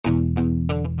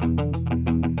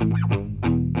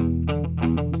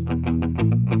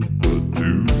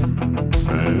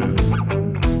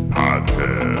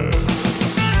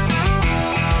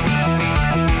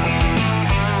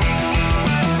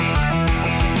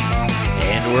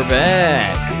We're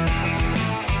back.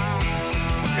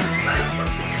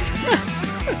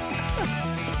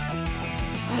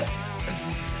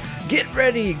 Get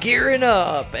ready, gearing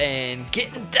up, and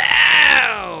getting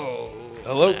down.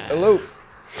 Hello.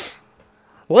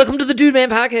 Welcome to the Dude Man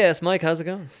Podcast. Mike, how's it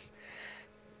going?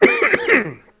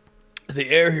 The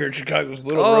air here in Chicago is a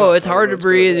little rough. Oh, it's hard to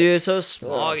breathe, dude. It's so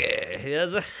smoggy.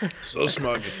 Yes. So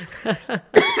smoggy.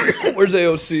 Where's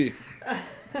AOC?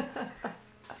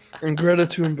 And Greta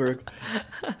Thunberg.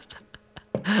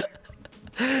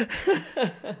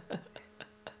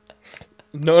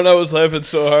 Nona was laughing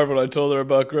so hard when I told her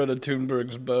about Greta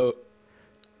Thunberg's boat.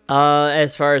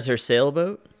 As far as her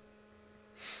sailboat?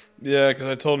 Yeah, because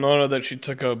I told Nona that she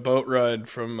took a boat ride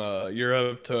from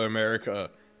Europe to America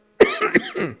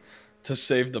to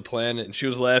save the planet, and she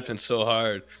was laughing so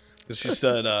hard because she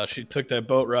said she took that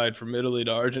boat ride from Italy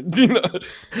to Argentina.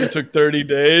 It took 30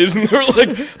 days, and they were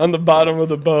like on the bottom of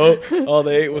the boat. All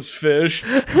they ate was fish.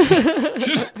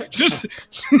 Just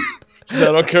she said,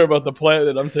 I don't care about the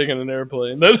planet. I'm taking an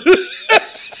airplane.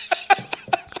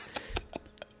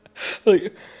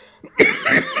 Like,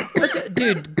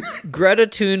 Dude, Greta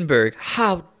Thunberg,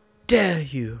 how dare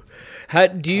you? How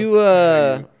do you,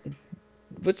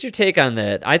 what's your take on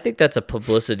that? I think that's a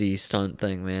publicity stunt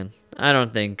thing, man. I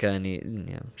don't think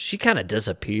she kind of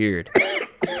disappeared,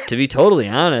 to be totally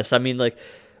honest. I mean, like,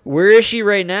 where is she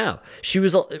right now? She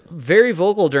was very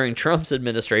vocal during Trump's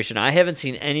administration. I haven't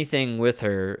seen anything with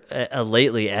her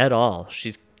lately at all.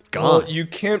 She's gone. well, you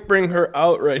can't bring her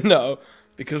out right now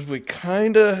because we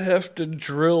kind of have to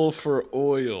drill for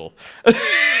oil.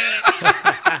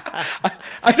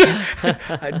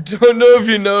 I don't know if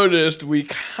you noticed, we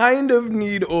kind of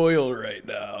need oil right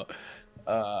now.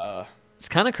 It's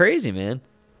kind of crazy, man.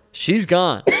 She's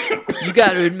gone. You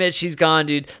got to admit she's gone,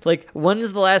 dude. Like, when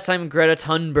is the last time Greta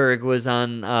Thunberg was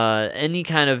on any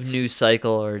kind of news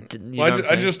cycle? Or you know what I'm I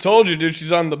saying? just told you, dude,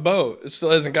 she's on the boat. It still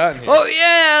hasn't gotten here. Oh,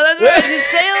 yeah, that's right. She's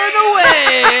sailing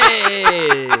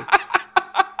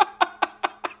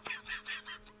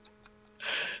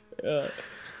away.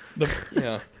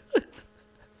 Yeah.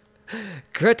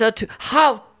 Greta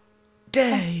how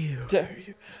dare you? Dare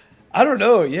you? I don't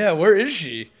know. Yeah, where is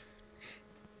she?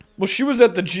 Well, she was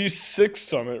at the G6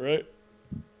 summit, right?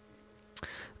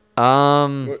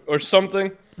 Or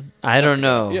something. I don't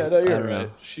know. Yeah, no, I you're don't right.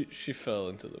 know. She fell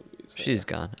into the weeds. She's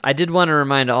gone. I did want to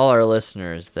remind all our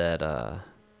listeners that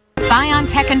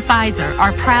BioNTech and Pfizer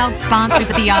are proud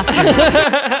sponsors of the Oscars.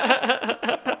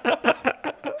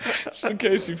 Just in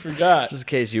case you forgot. just in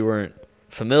case you weren't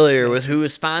familiar with who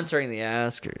was sponsoring the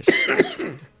Oscars.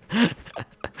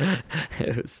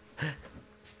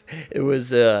 It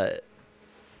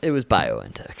was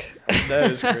BioNTech.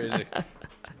 That is crazy.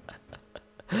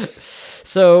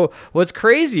 So what's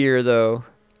crazier though,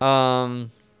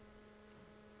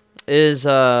 is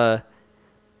Jon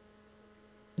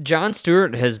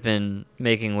Stewart has been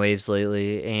making waves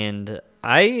lately, and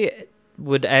I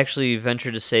would actually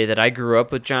venture to say that I grew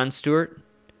up with Jon Stewart.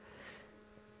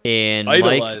 And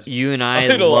Idolized. Mike, you and I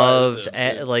Idolized loved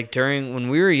him, yeah. like during when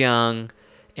we were young,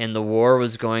 and the war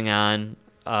was going on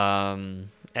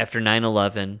after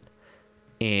 9/11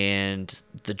 and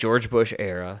the George Bush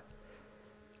era.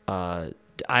 For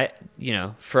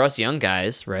us young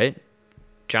guys, right?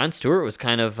 Jon Stewart was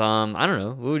kind of I don't know,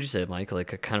 what would you say, Mike?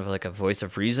 Like a kind of like a voice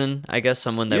of reason, I guess.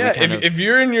 Someone that we kind of if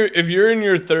you're in your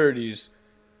 30s,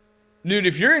 dude,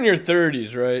 if you're in your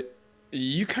 30s, right?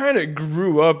 You kind of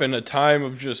grew up in a time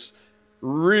of just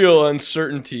real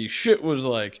uncertainty. Shit was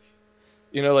like,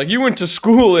 like you went to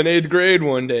school in 8th grade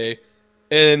one day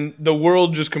and the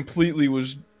world just completely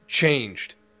was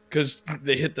changed because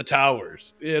they hit the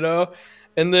towers,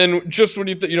 And then just when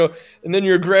and then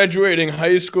you're graduating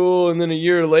high school and then a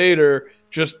year later,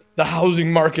 just the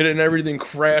housing market and everything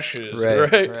crashes,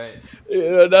 right?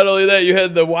 Not only that, you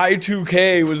had the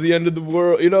Y2K was the end of the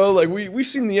world. Like we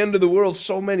seen the end of the world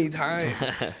so many times,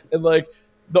 and like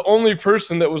the only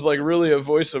person that was like really a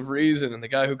voice of reason and the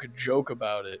guy who could joke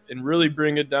about it and really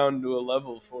bring it down to a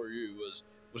level for you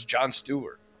was Jon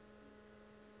Stewart.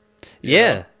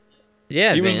 Yeah, he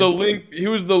man. was the link. He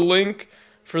was the link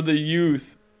for the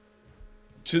youth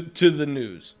to the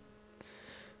news.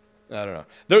 I don't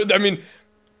know.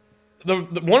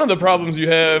 One of the problems you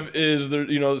have is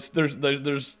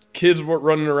there's kids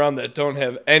running around that don't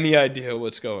have any idea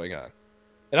what's going on,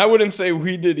 and I wouldn't say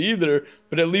we did either,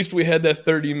 but at least we had that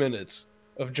 30 minutes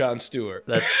of Jon Stewart.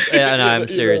 And I'm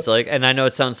serious. Like, and I know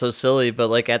it sounds so silly, but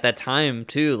like at that time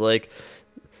too, like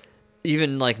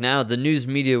even like now, the news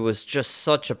media was just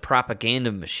such a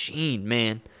propaganda machine,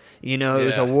 man. It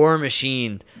was a war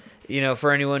machine.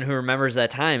 for anyone who remembers that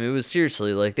time, it was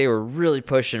seriously like they were really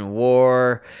pushing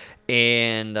war.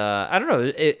 And I don't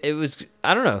know. It was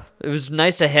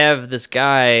nice to have this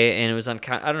guy, and it was on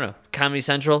Comedy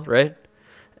Central, right?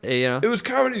 It was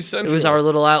Comedy Central. It was our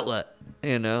little outlet,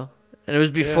 and it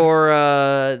was before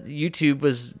YouTube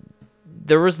was.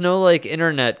 There was no like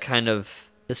internet kind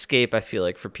of escape. I feel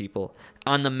like for people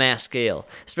on the mass scale,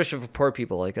 especially for poor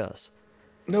people like us.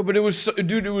 No, but it was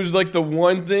like the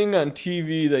one thing on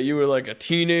TV that you were like a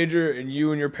teenager and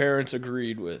you and your parents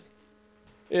agreed with.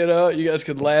 You guys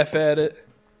could laugh at it.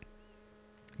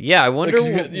 Yeah, I wonder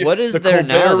what is the there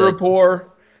Colbert now. Report,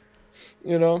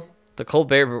 The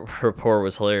Colbert Report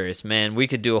was hilarious, man. We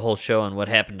could do a whole show on what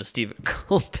happened to Stephen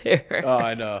Colbert. Oh,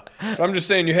 I know. But I'm just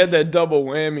saying, you had that double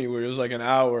whammy where it was like an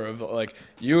hour of like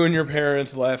you and your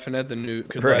parents laughing at the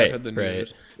news. Laugh at the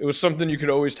news. It was something you could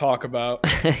always talk about.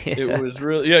 It was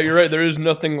really, you're right. There is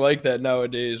nothing like that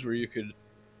nowadays where you could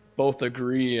both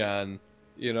agree on.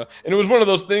 And it was one of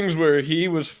those things where he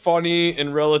was funny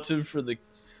and relative for the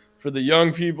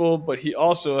young people, but he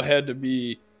also had to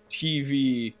be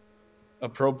TV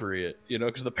appropriate,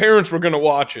 because the parents were going to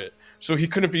watch it. So he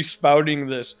couldn't be spouting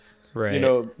this, right.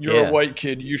 You're a white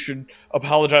kid, you should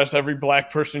apologize to every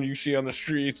black person you see on the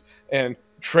streets, and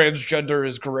transgender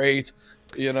is great,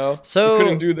 So you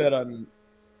couldn't do that on...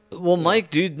 Well,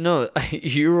 Mike, dude, no,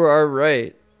 you are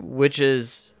right, which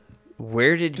is...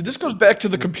 Where did this goes back to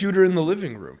the computer in the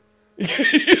living room?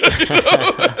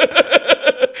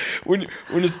 When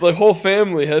it's the whole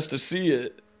family has to see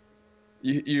it,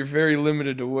 you're very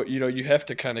limited to what you have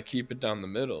to kind of keep it down the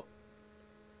middle.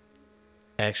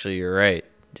 Actually, you're right.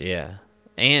 Yeah,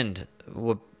 and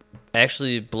what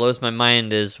actually blows my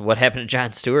mind is what happened to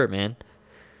Jon Stewart, man.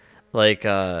 Like,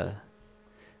 I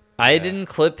didn't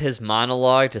clip his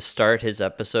monologue to start his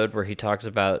episode where he talks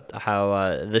about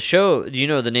how the show. You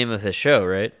know the name of his show,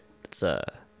 right? It's what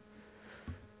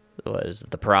is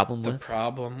it? The Problem with? The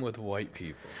Problem with White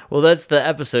People. Well, that's the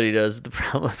episode he does. The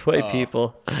Problem with White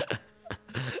People.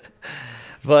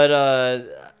 But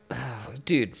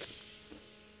dude,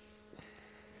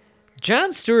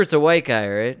 Jon Stewart's a white guy,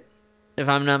 right? If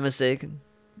I'm not mistaken.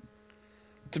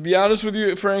 To be honest with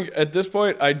you, Frank, at this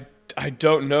point, I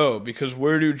don't know, because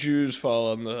where do Jews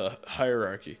fall on the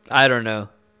hierarchy? I don't know.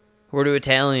 Where do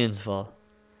Italians fall?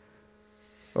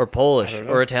 Or Polish,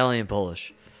 or Italian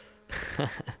Polish.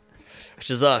 Which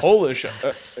is us. Polish,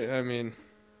 I mean,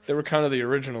 they were kind of the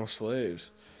original slaves.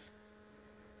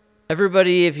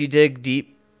 Everybody, if you dig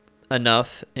deep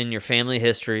enough in your family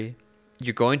history,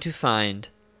 you're going to find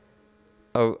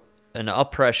an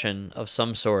oppression of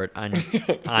some sort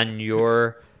on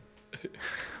your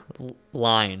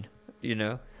line.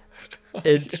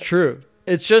 It's true.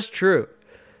 It's just true.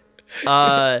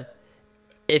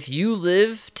 If you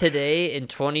live today in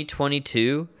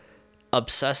 2022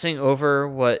 obsessing over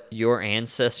what your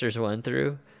ancestors went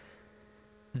through,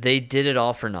 they did it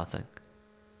all for nothing.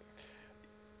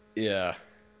 Yeah.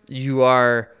 You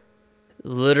are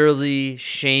literally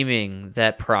shaming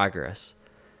that progress.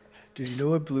 Dude, you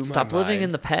know what blew my mind? Stop living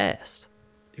in the past.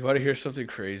 You want to hear something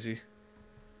crazy?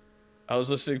 I was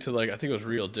listening to, I think it was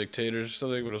Real Dictators or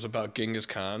something, but it was about Genghis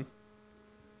Khan.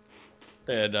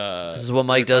 And this is what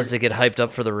Mike does to get hyped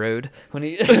up for the road. When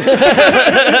he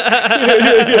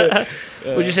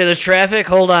Would you say there's traffic?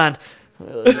 Hold on.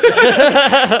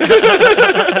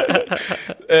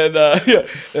 And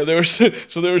they were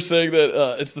saying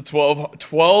that it's the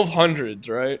 1200s,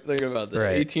 right? Think about that.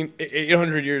 Right.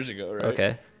 800 years ago, right?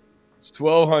 Okay. It's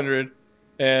 1200,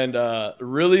 and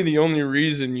really the only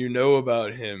reason you know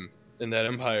about him in that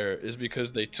empire is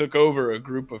because they took over a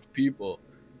group of people.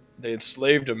 They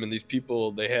enslaved them, and these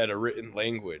people, they had a written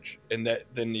language, and that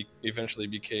then eventually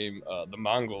became the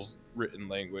Mongols' written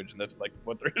language, and that's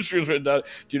what their history was written down.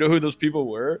 Do you know who those people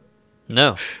were?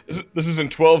 No. This is in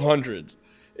 1200s,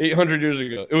 800 years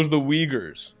ago. It was the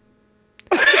Uyghurs.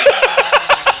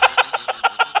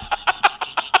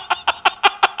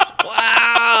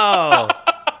 Wow.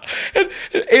 And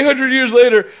 800 years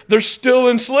later, they're still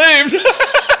enslaved.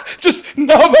 Just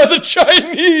now by the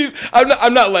Chinese.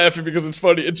 I'm not laughing because it's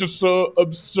funny. It's just so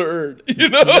absurd,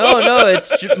 No,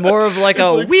 it's more of like a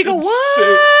Uyghur what?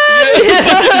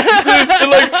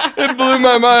 It blew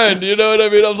my mind. You know what I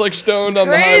mean? I was stoned on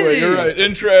the highway. You're right,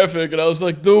 in traffic, and I was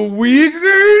like, the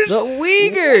Uyghurs. The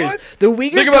Uyghurs. What? The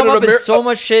Uyghurs come up in so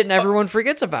much shit, and everyone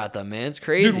forgets about them, man. It's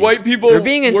crazy. Dude, white people. They're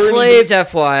being enslaved.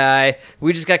 FYI,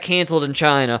 we just got canceled in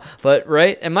China. But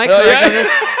right? Am I correct on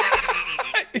this?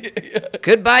 Yeah.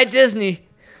 Goodbye, Disney.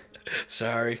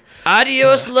 Sorry.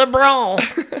 Adios, LeBron.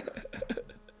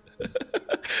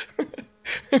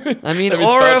 I mean, That means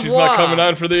au Fauci's revoir. not coming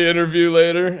on for the interview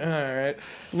later. All right.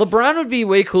 LeBron would be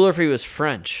way cooler if he was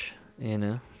French, you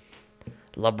know?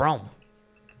 LeBron.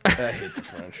 I hate the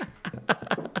French.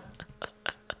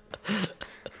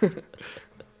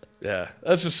 Yeah,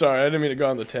 that's just sorry. I didn't mean to go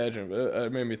on the tangent, but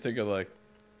it made me think of like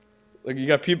you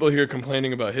got people here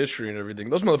complaining about history and everything.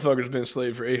 Those motherfuckers been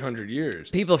enslaved for 800 years.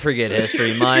 People forget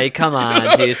history, Mike. Come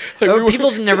on, dude. Like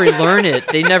People never learn it.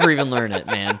 They never even learn it,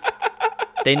 man.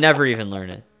 They never even learn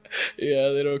it. Yeah,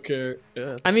 they don't care.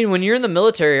 Yeah. I mean, when you're in the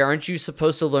military, aren't you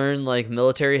supposed to learn like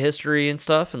military history and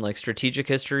stuff and like strategic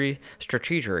history,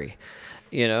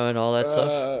 you know, and all that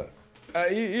stuff?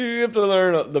 You have to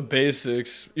learn the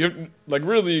basics. You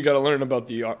really got to learn about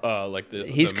the He's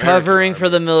the American covering for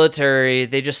Army. the military.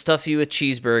 They just stuff you with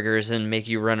cheeseburgers and make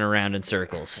you run around in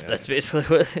circles. That's basically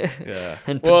what. Yeah.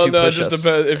 And Well, do no, it just push-ups.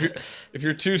 depends. If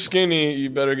you're too skinny, you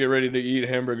better get ready to eat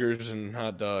hamburgers and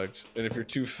hot dogs. And if you're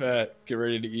too fat, get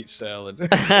ready to eat salad. And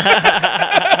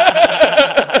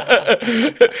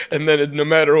then no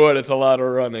matter what, it's a lot of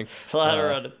running. Flat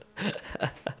around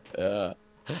it.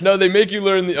 No, they make you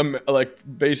learn the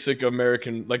basic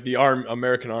American, like the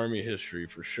American Army history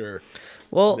for sure.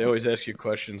 Well, They always ask you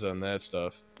questions on that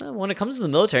stuff when it comes to the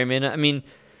military, man, I mean,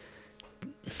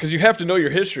 because you have to know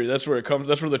your history. That's where it comes.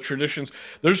 That's where the traditions.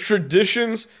 There's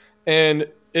traditions, and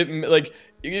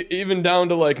even down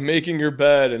to like making your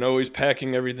bed and always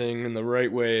packing everything in the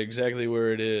right way, exactly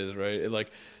where it is. Right?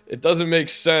 It doesn't make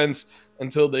sense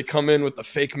until they come in with the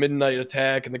fake midnight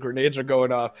attack and the grenades are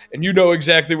going off, and you know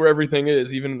exactly where everything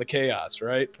is, even in the chaos,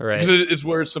 right? Right. Because it's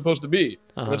where it's supposed to be.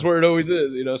 And that's where it always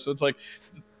is, you know? So it's like,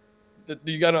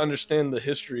 you got to understand the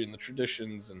history and the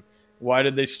traditions, and why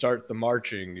did they start the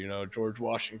marching, you know, George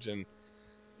Washington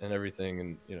and everything,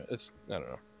 and, you know, it's, I don't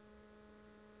know.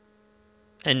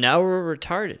 and now we're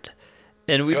retarded.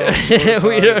 And we Oh, don't, so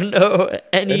we don't know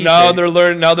anything.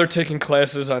 And now they're taking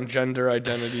classes on gender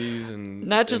identities and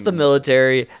Not just the and-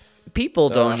 military. People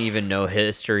don't even know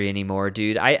history anymore,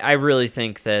 dude. I really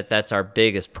think that's our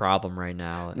biggest problem right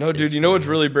now. No, dude, is you know what's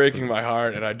we're really breaking my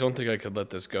heart, and I don't think I could let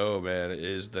this go, man,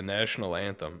 is the national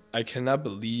anthem. I cannot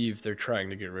believe they're trying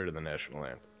to get rid of the national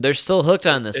anthem. They're still hooked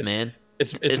on this, man.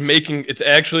 It's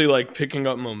actually like picking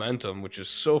up momentum, which is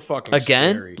so fucking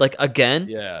Again? scary. Like again?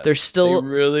 Yeah. They're still They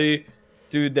really,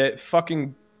 dude, that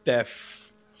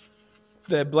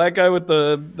black guy with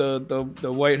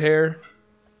the white hair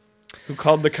who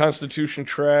called the Constitution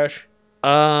trash.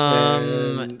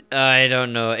 And- I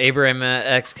don't know. Abraham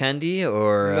X. Kendi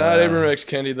or Not Abraham X.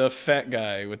 Kendi, the fat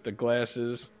guy with the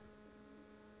glasses.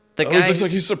 the Always guy looks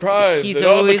like he's surprised. He's that, oh,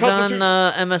 the always on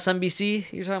Constitution-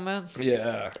 MSNBC. You're talking about?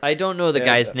 Yeah. I don't know the Yeah.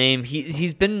 guy's name.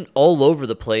 He's been all over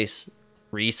the place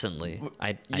recently.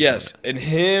 I Yes, don't know. and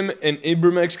him and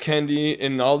Ibram X. Kendi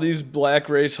and all these black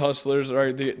race hustlers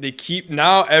are they keep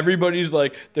now everybody's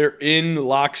like they're in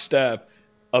lockstep.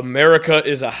 America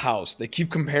is a house. They keep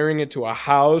comparing it to a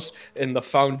house, and the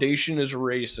foundation is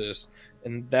racist,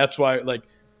 and that's why like,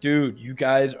 dude, you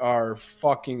guys are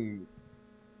fucking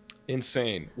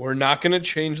insane. We're not gonna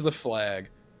change the flag,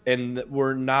 and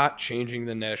we're not changing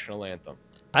the national anthem.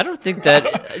 I don't think that.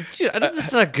 Dude, I don't think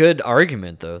that's a good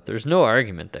argument, though. There's no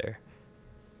argument there.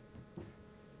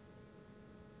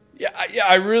 Yeah,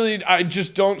 I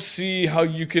just don't see how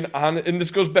you can and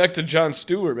this goes back to Jon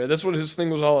Stewart, man. That's what his thing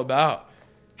was all about.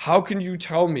 How can you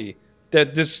tell me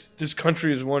that this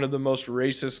country is one of the most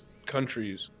racist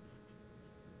countries?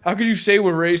 How could you say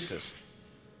we're racist?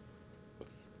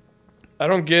 I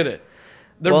don't get it.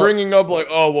 They're Well- bringing up like,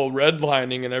 oh, well,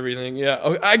 redlining and everything. Yeah,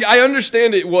 I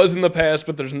understand it was in the past,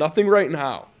 but there's nothing right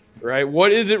now, right?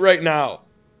 What is it right now?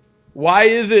 Why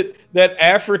is it that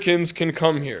Africans can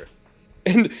come here?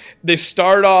 And they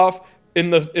start off in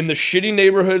the shitty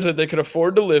neighborhoods that they could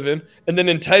afford to live in, and then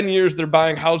in 10 years they're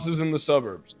buying houses in the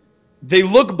suburbs. They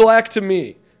look black to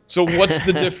me. So what's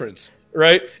the difference,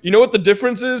 right? You know what the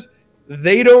difference is?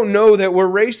 They don't know that we're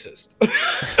racist. You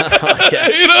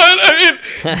know what I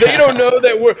mean? They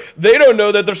don't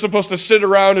know that they're supposed to sit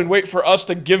around and wait for us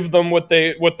to give them what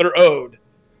they're owed.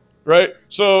 Right?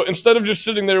 So instead of just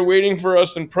sitting there waiting for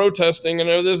us and protesting and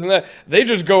all this and that, they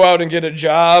just go out and get a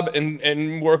job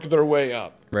and work their way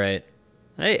up. Right.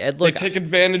 Hey, Ed, They look, take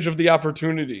advantage of the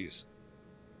opportunities.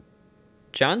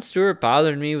 Jon Stewart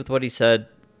bothered me with what he said.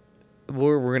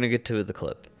 We're going to get to the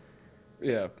clip.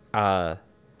 Yeah.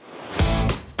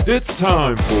 It's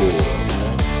time for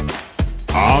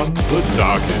On the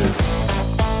Docket.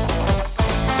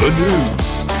 The news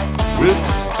with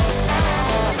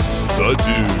the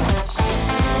dudes.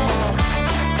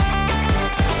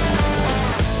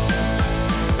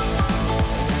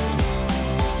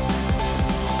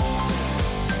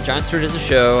 Jon Stewart has a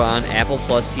show on Apple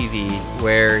Plus TV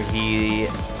where he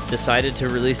decided to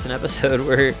release an episode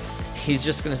where he's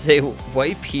just going to say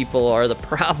white people are the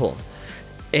problem.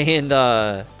 And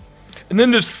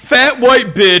then this fat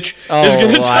white bitch is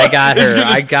gonna I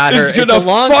got her. It's a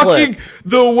long clip.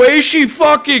 The way she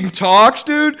fucking talks,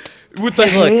 dude, with the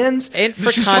hands. And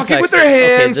for she's context, talking with her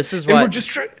hands. okay, this is what and we're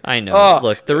just I know.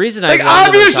 Look, the reason I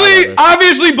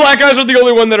obviously black guys are the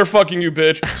only one that are fucking you,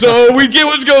 bitch. So we get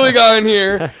what's going on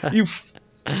here. You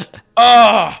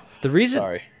The reason.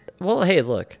 Sorry. Well, hey,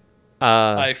 look.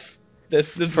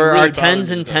 This for really our tens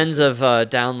bothering and me, tens of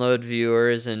download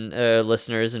viewers and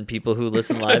listeners and people who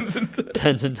listen live.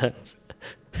 Tens and tens.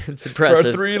 It's impressive. For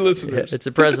our 3 listeners. Yeah, it's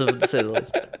impressive to say the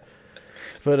least.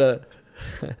 But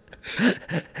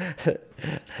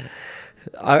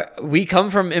we come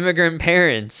from immigrant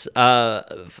parents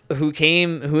who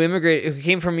came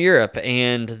from Europe,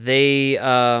 and they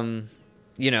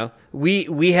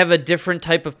we have a different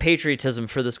type of patriotism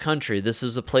for this country. This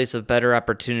is a place of better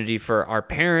opportunity for our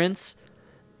parents,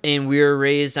 and we were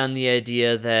raised on the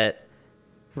idea that,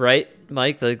 right,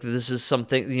 Mike, like this is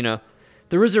something,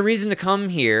 there was a reason to come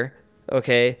here,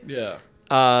 okay? Yeah.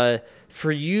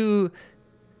 For you,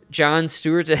 Jon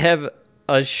Stewart, to have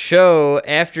a show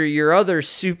after your other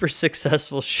super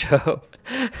successful show,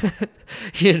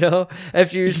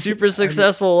 after your super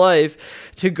successful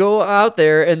life, to go out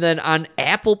there and then on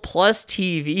Apple Plus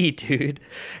TV, dude,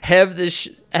 have this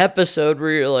episode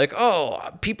where you're like, oh,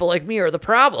 people like me are the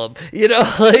problem,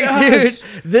 Yes.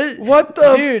 dude, what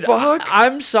the fuck?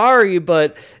 I'm sorry,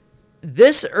 but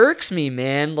this irks me,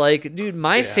 man. Like, dude,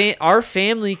 our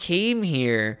family came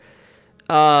here.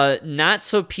 Not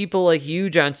so people like you,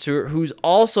 Jon Stewart, who's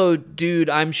also, dude,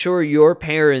 I'm sure your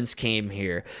parents came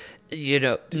here.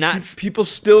 Not people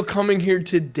still coming here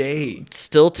today.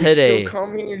 Still today. Still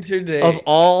coming here today. Of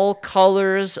all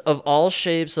colors, of all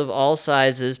shapes, of all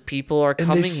sizes, people are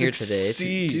coming here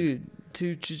today.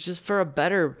 To just for a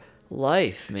better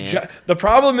life, man. The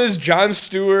problem is Jon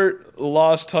Stewart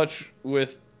lost touch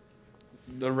with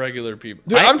the regular people.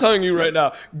 Dude, I'm telling you right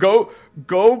now, go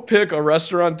pick a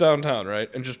restaurant downtown, right?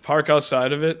 And just park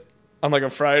outside of it on like a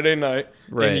Friday night.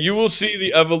 Right. And you will see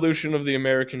the evolution of the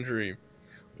American dream.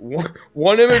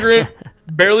 One immigrant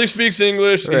barely speaks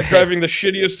English and is driving the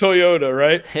shittiest Toyota,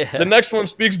 right? Yeah. The next one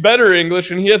speaks better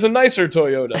English and he has a nicer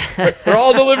Toyota. Right? They're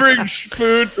all delivering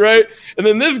food, right? And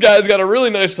then this guy's got a really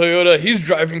nice Toyota. He's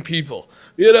driving people,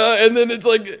 and then it's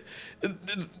like...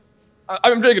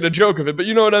 I'm making a joke of it, but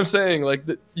you know what I'm saying? Like,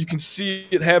 you can see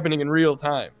it happening in real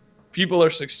time. People are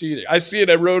succeeding. I see it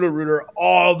at Roto-Rooter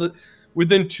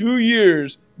within 2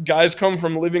 years, guys come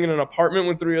from living in an apartment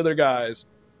with 3 other guys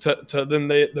to then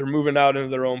they're moving out into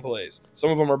their own place.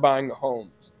 Some of them are buying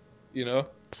homes,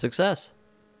 Success.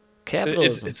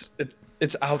 Capitalism.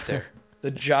 It's out there.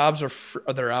 The jobs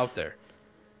they're out there.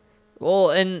 Well,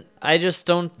 and I just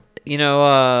don't, You know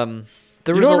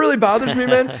what really bothers me,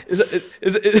 man?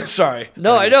 Is sorry.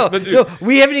 No, I know. No,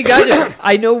 we haven't even got to.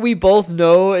 I know we both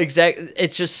know exactly.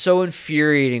 It's just so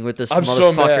infuriating what this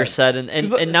motherfucker said,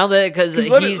 and now that because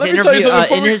he's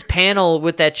interviewed in his panel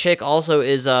with that chick also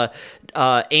is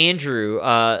Andrew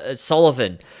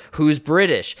Sullivan, who's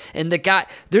British, and the guy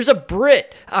there's a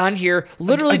Brit on here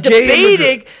literally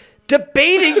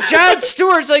debating Jon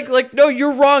Stewart's like, no,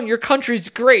 you're wrong. Your country's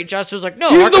great. Jon Stewart's like, no,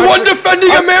 he's the one defending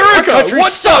America. Our country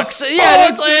what sucks? Yeah,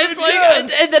 it's like,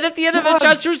 and then at the end of it,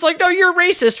 Jon Stewart's like, no, you're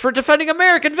racist for defending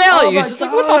American values. It's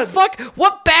like, what the fuck?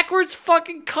 What backwards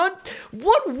fucking cunt?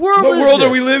 What world are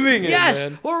we living in? Yes,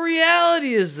 man? what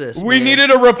reality is this? We needed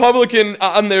a Republican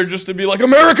on there just to be like,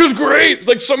 America's great.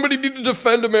 Like, somebody need to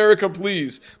defend America,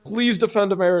 please. Please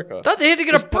defend America. I thought they had to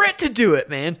get a Brit to do it,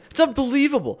 man. It's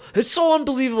unbelievable. It's so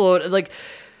unbelievable. Like,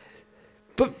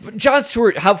 but Jon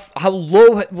Stewart, how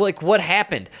low, like, what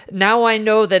happened? Now I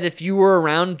know that if you were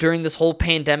around during this whole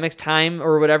pandemic time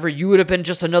or whatever, you would have been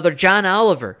just another John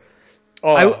Oliver.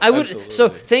 Oh, I would. absolutely. So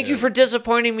thank you for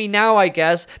disappointing me now, I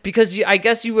guess, because I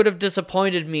guess you would have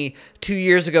disappointed me 2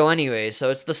 years ago anyway. So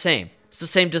it's the same. It's the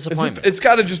same disappointment. It's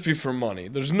got to just be for money.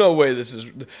 There's no way this is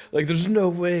like. There's no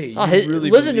way.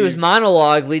 Listen to his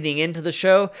monologue leading into the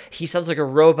show. He sounds like a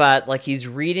robot, like he's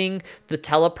reading the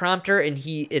teleprompter, and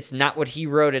it's not what he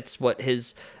wrote. It's what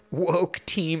his woke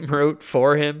team wrote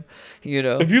for him.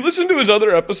 Have you listened to his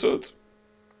other episodes?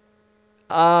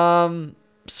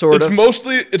 Sort of.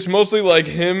 It's mostly like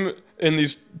him and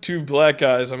these 2 black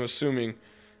guys. I'm assuming.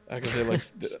 I can say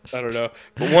I don't know,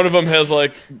 but one of them has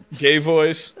like gay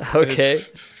voice. Okay.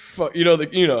 you know the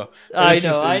you know. I It's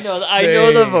just know the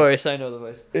insane. voice. I know the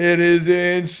voice. It is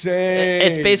insane.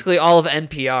 It's basically all of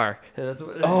NPR. That's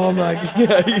what, Oh my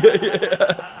yeah,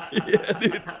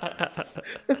 dude.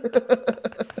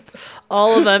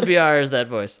 all of NPR is that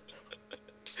voice.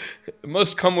 It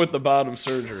must come with the bottom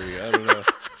surgery. I don't know.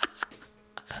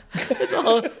 It's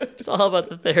all about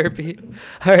the therapy.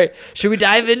 All right, should we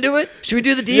dive into it? Should we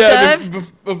do the deep Yeah,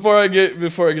 dive? before I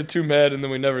get too mad and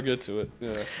then we never get to it.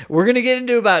 Yeah. We're gonna get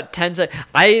into about 10 seconds.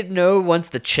 I know once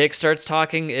the chick starts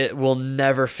talking, it will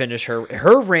never finish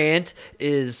her rant.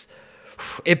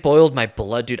 It boiled my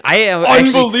blood, dude.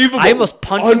 Unbelievable. I almost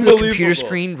punched through the computer Unbelievable.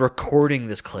 screen recording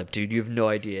this clip, dude. You have no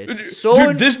idea. It's Dude,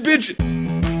 so this bitch.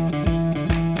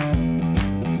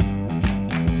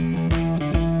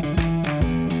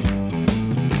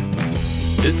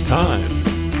 It's time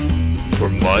for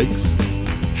Mike's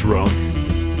Drunk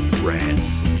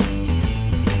Rants.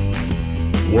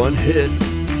 One hit,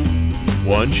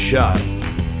 one shot,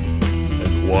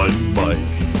 and one mic.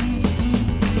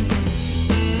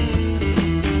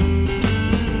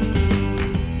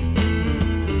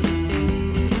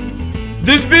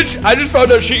 This bitch, I just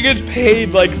found out she gets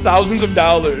paid like thousands of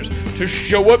dollars to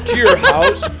show up to your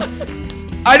house.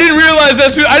 I didn't realize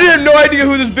I didn't have no idea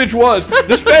who this bitch was.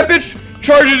 This fat bitch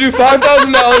charges you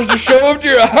 $5,000 to show up to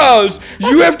your house.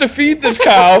 You have to feed this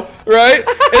cow, right?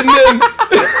 And then,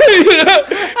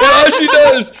 and all she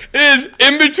does is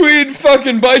in between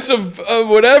fucking bites of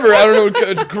whatever, I don't know,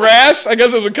 it's grass. I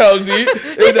guess that's what cows eat.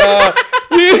 And,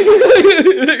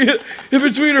 in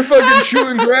between her fucking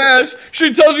chewing grass,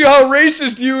 she tells you how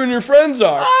racist you and your friends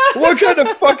are. What kind of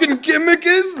fucking gimmick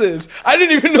is this? I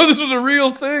didn't even know this was a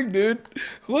real thing, dude.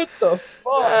 What the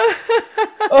fuck?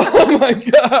 Oh my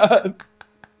god.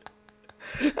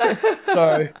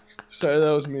 Sorry,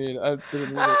 that was mean. I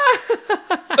didn't mean it.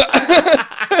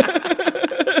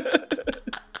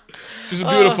 She's a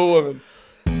beautiful woman.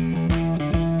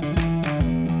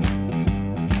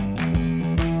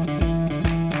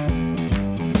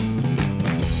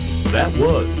 That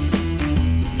was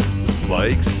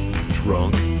Mike's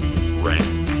Drunk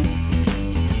Rant.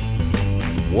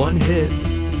 One hit,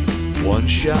 one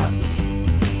shot,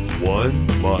 one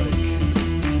mic.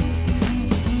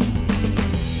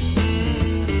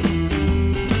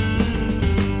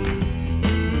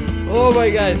 Oh my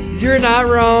god, you're not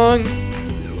wrong.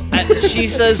 She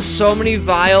says so many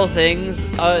vile things.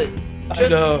 I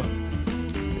know.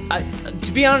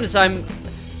 To be honest,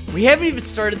 we haven't even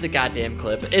started the goddamn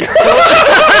clip. It's so.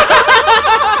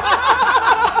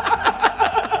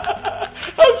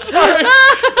 I'm sorry.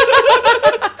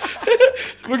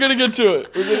 We're gonna get to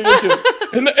it.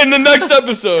 In the next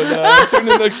episode. Tune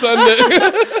in next Sunday.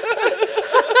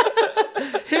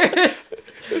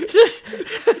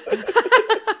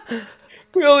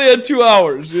 We only had 2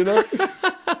 hours, you know.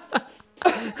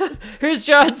 Here's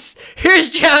John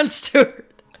Stewart.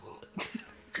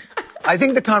 I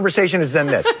think the conversation is then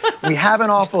this. We have an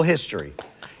awful history.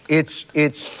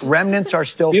 Its remnants are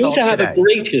still We felt also have today. a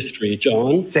great history,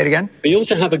 John. Say it again? We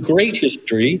also have a great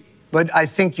history. But I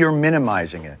think you're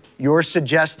minimizing it. You're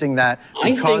suggesting that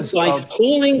I because think by of...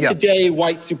 calling Yeah. today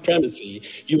white supremacy,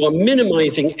 you are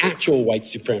minimizing actual white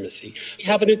supremacy. We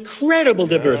have an incredible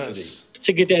diversity.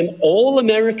 To condemn all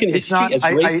American It's history not... as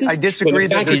I racist, disagree when in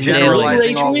that fact you're it's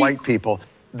generalizing all celebratory. white people.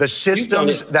 The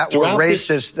systems it that were throughout this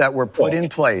racist that were put in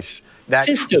place...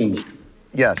 Systems.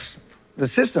 Yes. The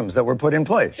systems that were put in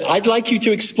place. I'd like you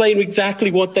to explain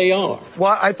exactly what they are.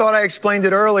 Well, I thought I explained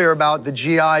it earlier about the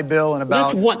GI Bill and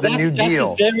about the New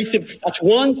Deal. That's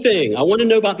one thing. I want to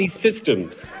know about these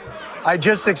systems. I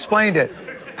just explained it.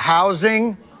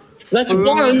 Housing. That's food.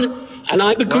 one, and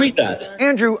I've agreed that.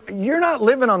 Andrew, you're not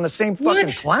living on the same fucking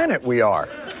planet we are.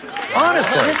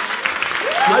 Honestly.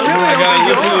 I really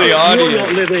don't think you are. You're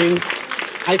not living.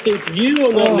 I think you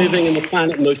are not living in the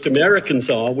planet most Americans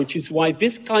are, which is why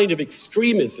this kind of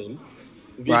extremism,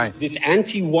 this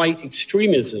anti-white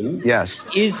extremism,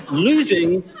 is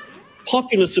losing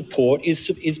popular support,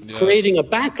 is creating a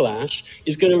backlash,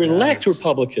 is going to elect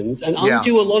Republicans and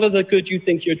undo a lot of the good you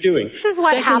think you're doing. This is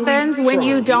what happens when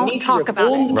you don't talk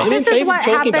about it. This is what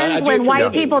happens when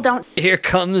white people don't. Here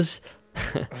comes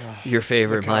your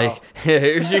favorite Mike.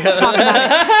 Here she goes. Talk about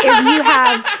it. Is you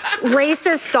have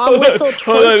racist dog whistle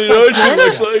Hold on, tropes you know what she like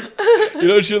looks this. like? You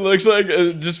know what she looks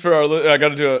like? Just for our, I got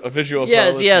to do a visual. for our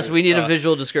Yes, listeners. we need a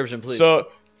visual description, please. So,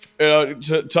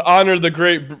 to honor the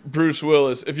great Bruce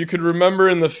Willis, if you could remember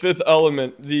in The Fifth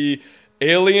Element, the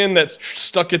alien that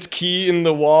stuck its key in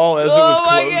the wall as it was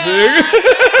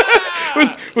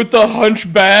closing, with the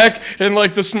hunchback and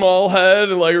like the small head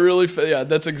and like really,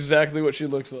 that's exactly what she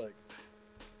looks like.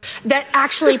 that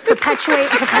actually perpetuate.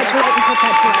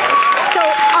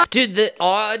 So, dude, the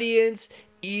audience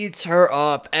eats her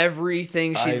up.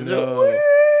 Everything she's know.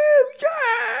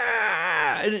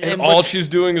 Yeah! And all she's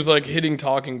doing is like hitting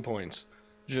talking points.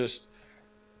 Just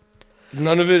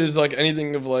none of it is like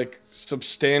anything of like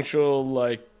substantial.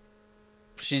 Like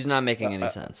she's not making any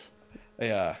sense.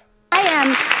 Yeah.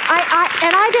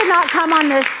 I did not come on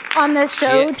this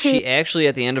show she actually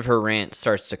at the end of her rant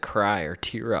starts to cry or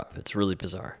tear up. It's really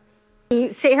bizarre.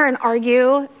 To sit here and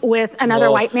argue with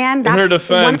another white man. In her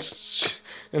defense,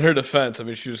 I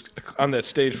mean, she was on that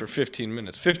stage for 15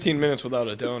 minutes. 15 minutes without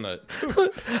a donut.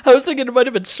 I was thinking it might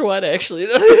have been sweat, actually.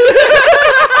 One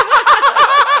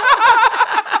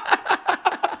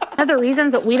of the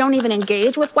reasons that we don't even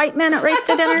engage with white men at Race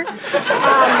to Dinner.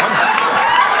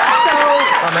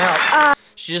 I'm out.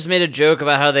 She just made a joke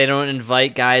about how they don't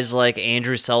invite guys like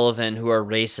Andrew Sullivan who are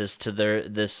racist to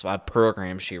this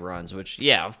program she runs. Which,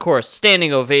 yeah, of course,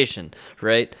 standing ovation,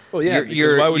 right? Well, yeah,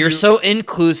 you're so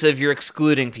inclusive, you're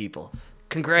excluding people.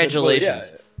 Congratulations. Well,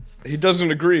 yeah. He doesn't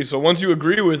agree, so once you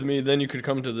agree with me, then you could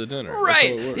come to the dinner.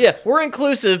 Right? Yeah, we're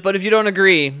inclusive, but if you don't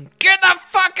agree, get the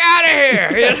fuck out of here.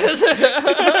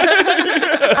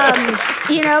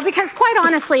 Because quite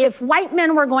honestly, if white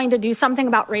men were going to do something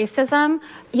about racism,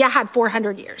 you had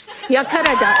 400 years. You could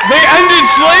have done it.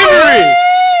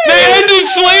 They ended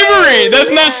slavery. That's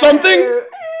not something.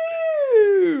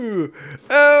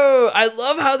 Oh, I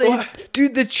love how they do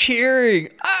the cheering.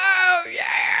 Oh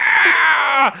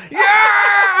yeah,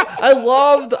 yeah! I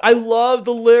love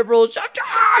the liberals.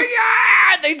 Oh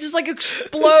yeah! They just like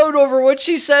explode over what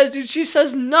she says, dude. She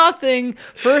says nothing.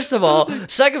 First of all,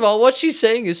 second of all, what she's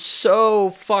saying is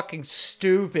so fucking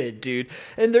stupid, dude.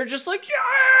 And they're just like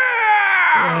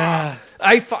yeah.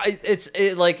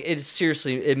 It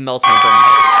seriously it melts my brain.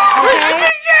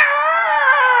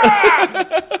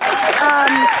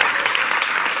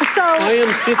 So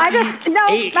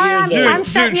I'm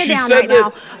shutting you down right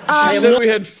now. She said we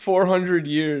had 400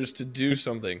 years to do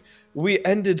something. We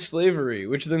ended slavery,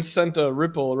 which then sent a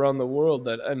ripple around the world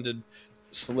that ended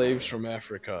slaves from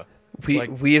Africa.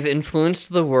 We have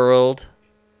influenced the world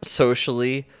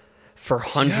socially for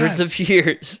hundreds of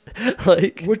years.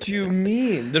 Like, what do you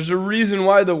mean? There's a reason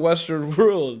why the Western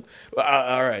world.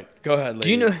 All right, go ahead,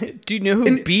 lady. Do you know who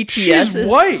BTS she's is?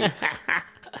 White.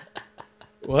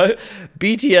 What?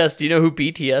 BTS. Do you know who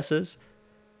BTS is?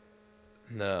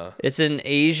 No. It's an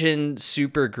Asian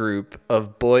supergroup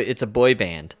of It's a boy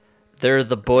band. They're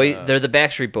the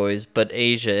Backstreet Boys, but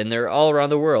Asia, and they're all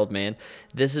around the world, man.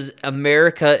 This is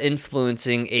America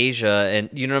influencing Asia, and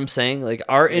you know what I'm saying? Like,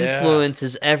 our influence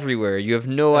is everywhere. You have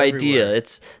no idea.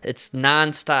 It's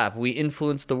nonstop. We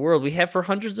influence the world. We have for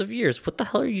hundreds of years. What the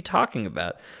hell are you talking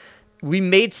about? We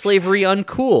made slavery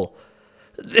uncool.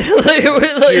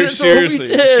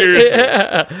 Seriously.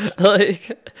 Yeah.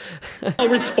 Like,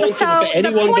 responsible for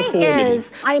anyone before me.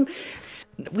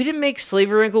 We didn't make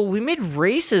slavery uncool. We made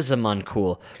racism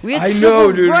uncool. We had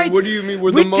civil civil rights. What do you mean?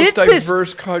 We're the most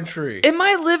diverse country. Am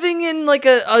I living in like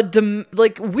didn't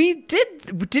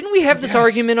we have this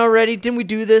argument already? Didn't we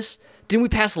do this? Didn't we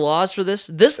pass laws for this?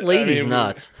 This lady's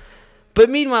nuts. But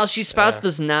meanwhile, she spouts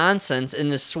this nonsense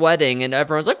and is sweating, and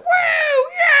everyone's like, "Woo,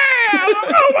 yeah!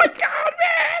 Oh my god,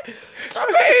 man, it's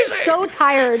amazing!" So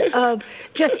tired of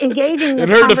just engaging this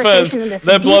in her conversation defense, in this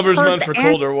that deep blubber's hurt meant for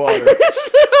colder water.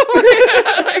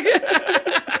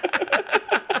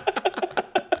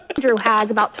 Andrew has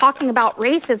about talking about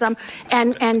racism,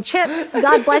 and Chip,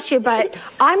 God bless you, but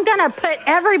I'm gonna put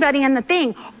everybody in the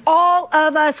thing. All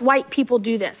of us white people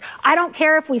do this. I don't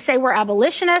care if we say we're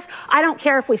abolitionists. I don't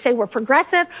care if we say we're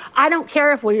progressive. I don't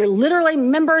care if we're literally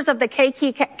members of the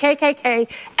KKK.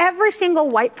 Every single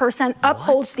white person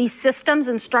upholds these systems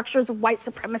and structures of white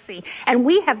supremacy, and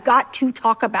we have got to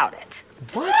talk about it.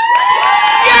 What? Yeah!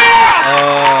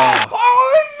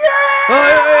 Oh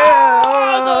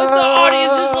yeah! The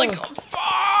audience is like,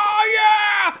 oh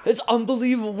yeah! It's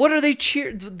unbelievable. What are they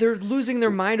cheering? They're losing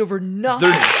their mind over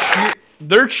nothing.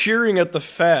 They're cheering at the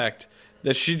fact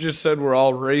that she just said we're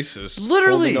all racist.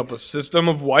 Literally. Holding up a system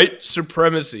of white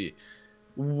supremacy.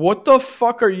 What the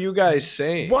fuck are you guys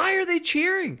saying? Why are they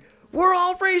cheering? We're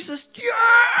all racist. Yeah!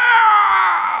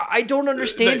 I don't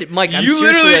understand it, Mike. I'm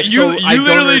seriously like, you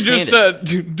literally just said,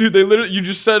 dude. You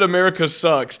just said America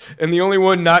sucks, and the only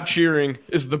one not cheering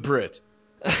is the Brit.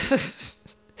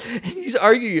 He's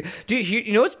arguing, dude.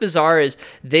 You know what's bizarre is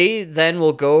they then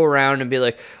will go around and be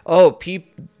like, "Oh,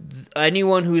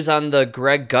 anyone who's on the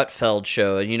Greg Gutfeld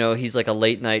show, you know, he's like a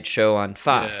late night show on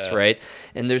Fox, right?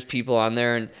 And there's people on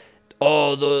there and."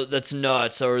 Oh, that's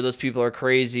nuts, or those people are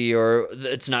crazy, or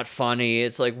it's not funny.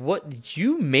 It's like, what?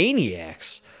 You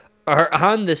maniacs are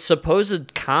on this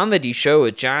supposed comedy show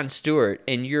with Jon Stewart,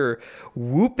 and you're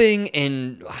whooping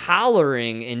and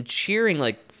hollering and cheering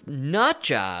like nut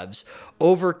jobs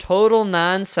over total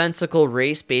nonsensical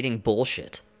race baiting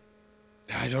bullshit.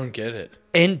 I don't get it.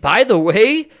 And by the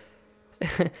way,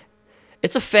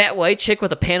 it's a fat white chick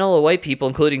with a panel of white people,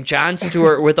 including Jon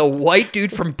Stewart, with a white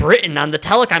dude from Britain on the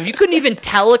telecom. You couldn't even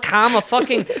telecom a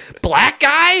fucking black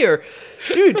guy, or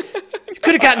dude, you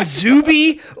could have gotten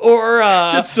Zuby or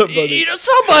somebody.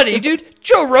 Somebody, dude.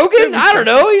 Joe Rogan. I don't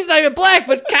know. He's not even black,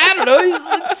 but I don't know.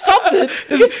 He's something.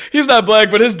 He's not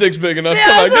black, but his dick's big enough.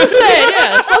 Yeah, that's what I'm saying.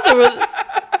 Yeah, something with.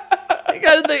 You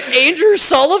got the Andrew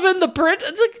Sullivan, the Brit.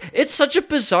 It's such a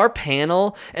bizarre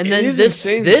panel, and then this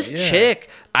chick.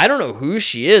 I don't know who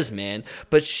she is, man,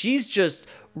 but she's just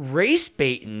race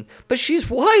baiting. But she's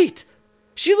white.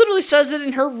 She literally says it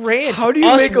in her rant. How do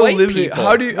you make a living? People.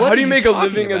 How do you make a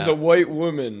living about? as a white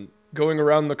woman going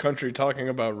around the country talking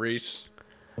about race?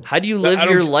 How do you live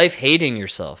your life hating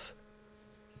yourself?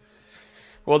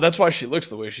 Well, that's why she looks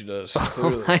the way she does.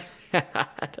 Clearly. Oh my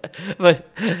God.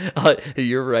 But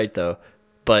you're right though.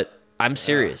 But I'm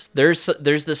serious. There's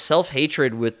this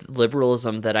self-hatred with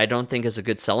liberalism that I don't think is a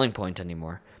good selling point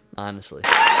anymore, honestly.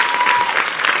 If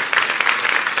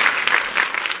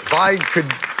I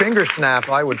could finger snap,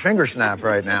 I would finger snap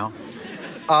right now.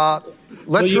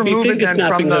 Let's remove it then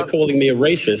from the calling me a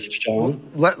racist, John.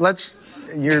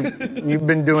 You've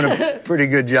been doing a pretty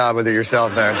good job with it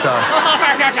yourself there. So,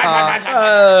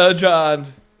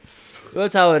 John.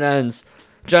 That's how it ends.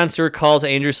 Jon Stewart calls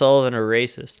Andrew Sullivan a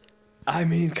racist. I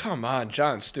mean, come on,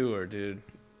 Jon Stewart, dude.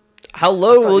 How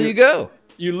low will you go?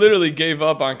 You literally gave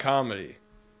up on comedy.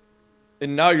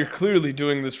 And now you're clearly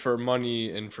doing this for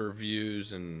money and for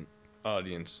views and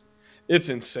audience. It's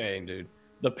insane, dude.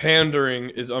 The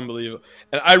pandering is unbelievable.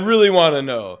 And I really want to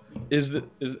know, is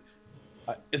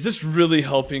this really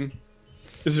helping?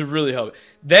 Is it really helping?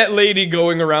 That lady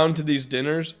going around to these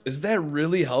dinners, is that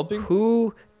really helping?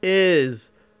 Who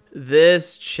is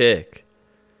this chick?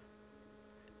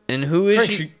 And who is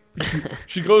Frank,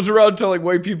 she goes around telling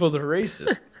white people they're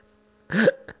racist.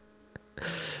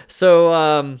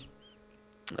 So,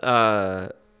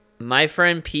 my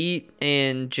friend Pete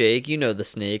and Jake, you know the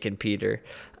Snake and Peter,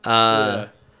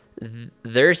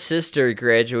 their sister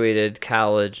graduated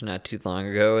college not too long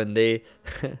ago, and they,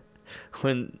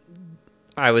 when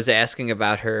I was asking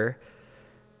about her,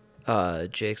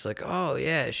 Jake's like, oh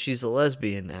yeah, she's a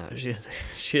lesbian now.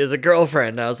 She has a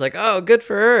girlfriend. I was like, oh, good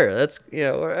for her. That's,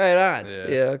 right on.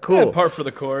 Yeah, cool. Yeah, part for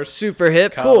the course. Super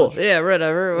hip. College. Cool. Yeah,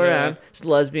 whatever. Right on. She's a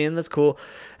lesbian. That's cool.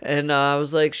 And I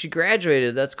was like, she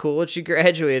graduated. That's cool. What she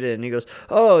graduated? And he goes,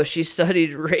 oh, she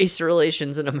studied race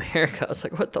relations in America. I was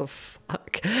like, what the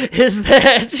fuck is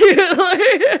that, dude?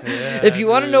 If you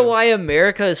want to know why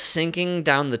America is sinking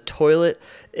down the toilet,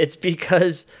 it's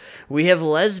because we have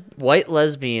white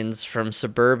lesbians from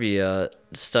suburbia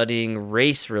studying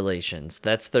race relations.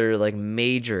 That's their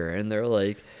major, and they're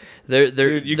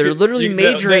literally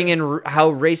majoring in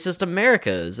how racist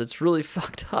America is. It's really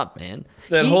fucked up, man.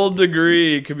 That whole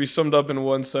degree could be summed up in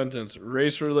one sentence: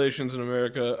 race relations in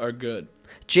America are good.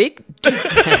 Jake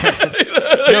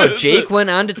went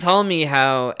on to tell me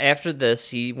how after this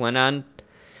he went on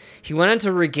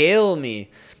to regale me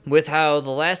with how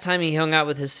the last time he hung out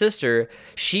with his sister,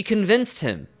 she convinced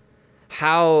him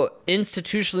how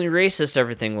institutionally racist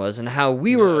everything was and how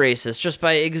we were racist just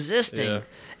by existing. Yeah.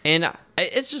 And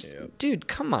it's just, dude,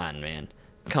 come on, man.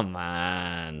 Come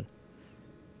on.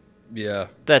 Yeah.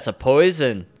 That's a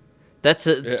poison. That's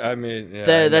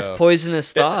that's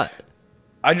poisonous thought.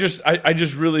 I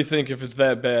just really think if it's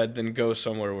that bad, then go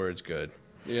somewhere where it's good.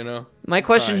 My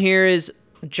question here is,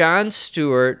 Jon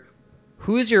Stewart,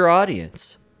 who's your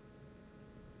audience?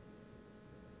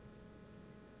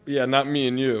 Yeah, not me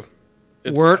and you.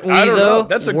 Weren't we, I don't though? know.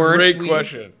 That's a great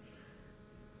question.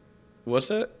 What's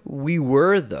that? We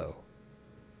were, though.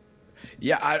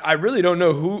 Yeah, I really don't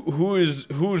know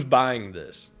who's buying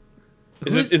this.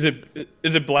 Is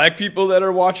it black people that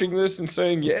are watching this and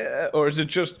saying yeah, or is it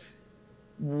just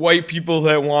white people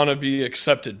that want to be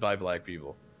accepted by black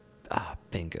people? Ah,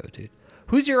 bingo, dude.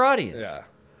 Who's your audience? Yeah.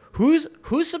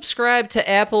 Who's subscribed to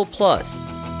Apple Plus?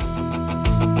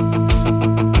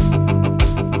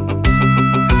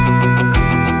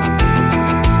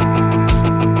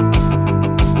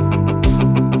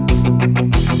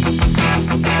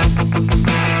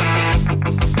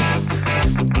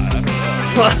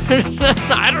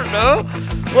 I don't know.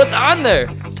 What's on there?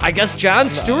 I guess Jon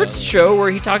Stewart's show where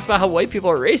he talks about how white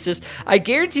people are racist. I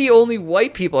guarantee only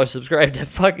white people are subscribed to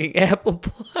fucking Apple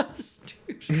Plus,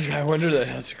 dude. I wonder that.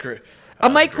 That's great.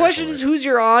 My question is, who's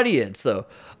your audience, though?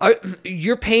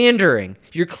 You're pandering.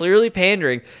 You're clearly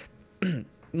pandering.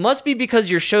 Must be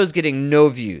because your show's getting no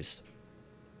views.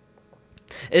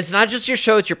 It's not just your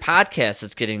show, it's your podcast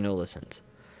that's getting no listens.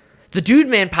 The Dude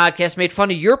Man podcast made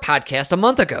fun of your podcast a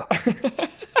month ago.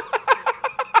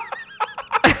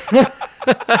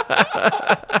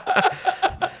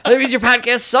 That means your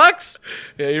podcast sucks?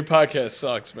 Yeah, your podcast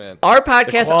sucks, man. Our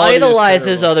podcast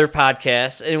idolizes other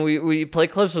podcasts, and we play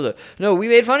clips with it. No, we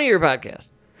made fun of your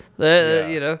podcast.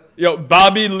 You know. Yo,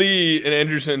 Bobby Lee and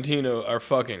Andrew Santino are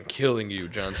fucking killing you,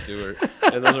 Jon Stewart.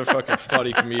 And those are fucking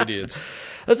funny comedians.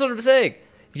 That's what I'm saying.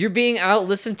 You're being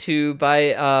out-listened to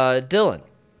by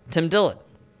Tim Dillon.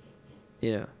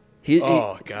 You know.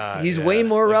 He's way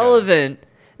more relevant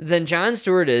than Jon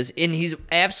Stewart is, and he's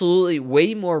absolutely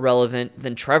way more relevant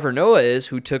than Trevor Noah is,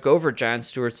 who took over Jon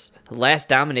Stewart's last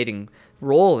dominating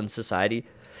role in society.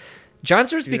 Jon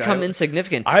Stewart's become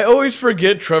insignificant. I always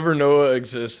forget Trevor Noah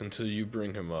exists until you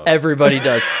bring him up. Everybody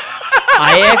does.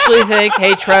 I actually think,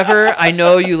 hey, Trevor, I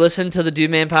know you listen to the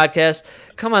Dude Man podcast.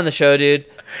 Come on the show, dude.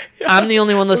 I'm the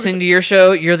only one listening to your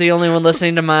show. You're the only one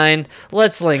listening to mine.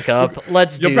 Let's link up.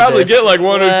 Let's do this. You'll probably get like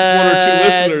one or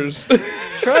two listeners.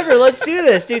 Trevor, let's do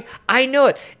this, dude. I know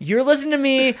it. You're listening to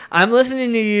me. I'm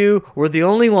listening to you. We're the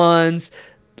only ones.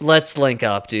 Let's link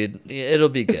up, dude. It'll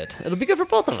be good. It'll be good for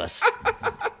both of us.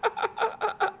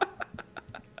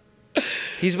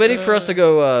 He's waiting for us to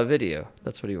go video.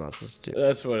 That's what he wants us to do.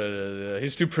 That's what it is. Yeah.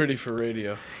 He's too pretty for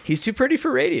radio. He's too pretty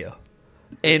for radio.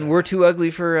 And we're too ugly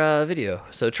for video.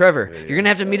 So, Trevor, you're going to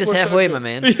have to meet us halfway, my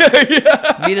man.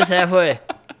 Yeah. Meet us halfway.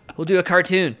 We'll do a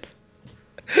cartoon.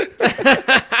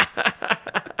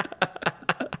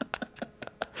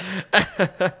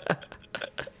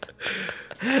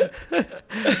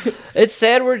 It's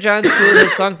sad where Jon Stewart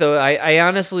has sunk, though. I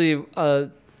honestly,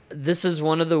 this is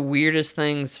one of the weirdest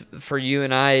things for you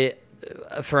and I,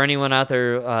 for anyone out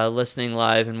there listening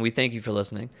live, and we thank you for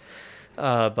listening.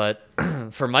 But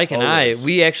for Mike and I,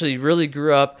 we actually really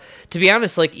grew up. To be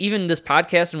honest, like even this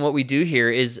podcast and what we do here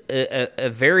is a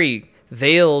very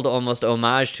veiled, almost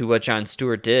homage to what Jon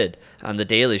Stewart did on The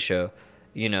Daily Show.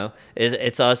 You know,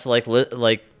 it's us like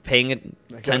paying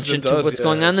attention to what's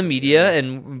going on in the media,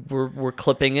 and we're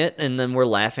clipping it, and then we're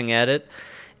laughing at it.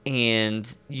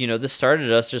 And you know, this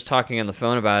started us just talking on the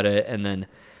phone about it, and then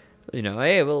you know,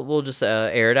 hey, we'll just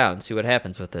air it out and see what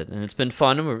happens with it. And it's been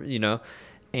fun, you know.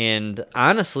 And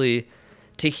honestly,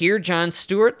 to hear Jon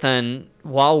Stewart then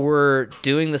while we're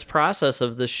doing this process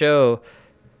of the show,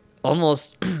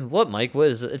 almost what Mike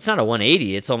was, it's not a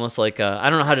 180. It's almost like I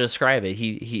don't know how to describe it.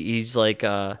 He's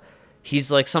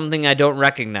like something I don't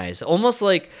recognize. Almost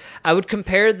like I would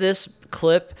compare this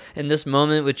clip and this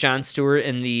moment with Jon Stewart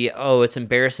and the it's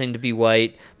embarrassing to be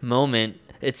white moment.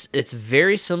 It's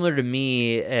very similar to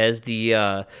me as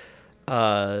the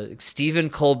Stephen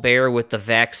Colbert with the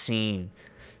vaccine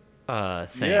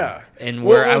thing. Yeah. And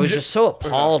where I was just so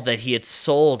appalled that he had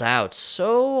sold out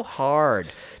so hard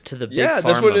to the big pharma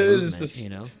that's what it movement, is. You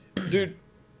know? Dude,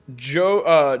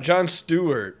 Jon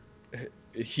Stewart,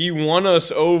 he won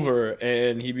us over,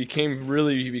 and he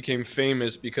became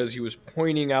famous because he was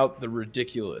pointing out the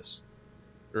ridiculous,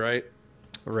 right?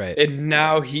 Right. And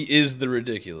now he is the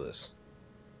ridiculous.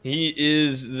 He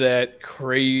is that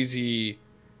crazy,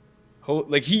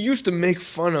 like he used to make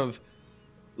fun of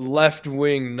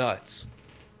left-wing nuts,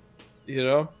 you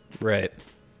know? Right.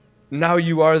 Now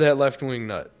you are that left-wing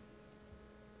nut.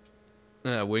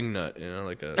 Wing nut, you know,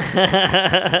 like a...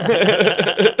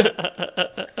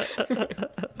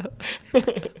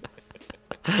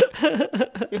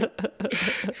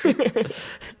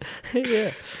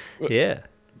 Yeah. Yeah.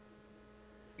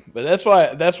 But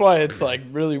that's why it's like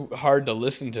really hard to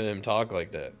listen to him talk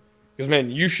like that. Because man,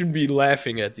 you should be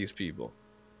laughing at these people.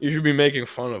 You should be making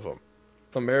fun of them.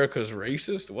 America's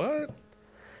racist? What?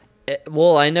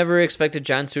 Well, I never expected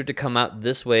Jon Stewart to come out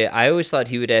this way. I always thought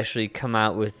he would actually come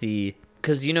out with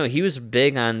because you know he was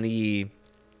big on the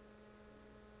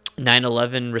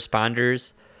 9/11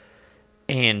 responders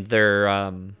and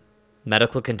their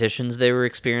medical conditions they were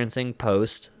experiencing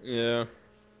post. Yeah.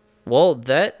 Well,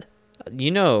 that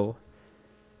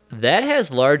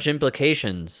has large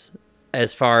implications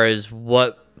as far as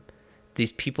what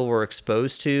these people were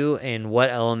exposed to and what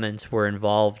elements were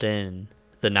involved in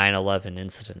the 9/11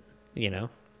 incident, you know?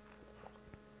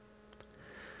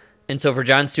 And so for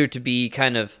Jon Stewart to be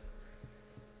kind of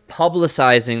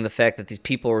publicizing the fact that these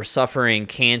people were suffering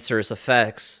cancerous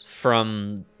effects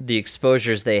from the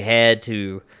exposures they had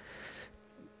to...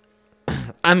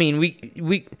 I mean,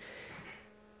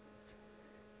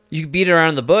 you beat it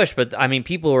around the bush, but I mean,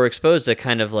 people were exposed to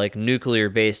kind of like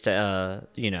nuclear-based,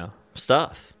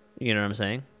 stuff. You know what I'm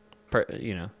saying?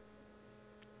 You know,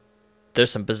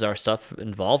 there's some bizarre stuff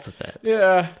involved with that.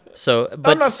 Yeah. So,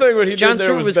 but I'm not saying what he John did there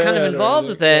Stewart was kind of bad or involved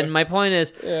with that, anything. and my point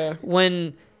is, Yeah.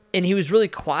 and he was really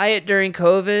quiet during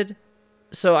COVID,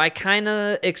 so I kind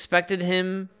of expected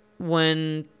him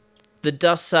when the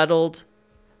dust settled,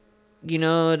 you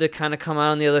know, to kind of come out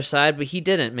on the other side, but he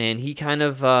didn't, man. He kind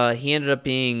of he ended up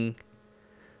being,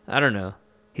 I don't know,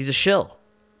 he's a shill.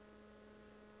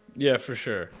 Yeah, for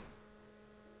sure.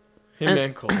 Him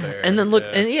and Colbert. And then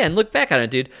look back on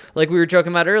it, dude. Like we were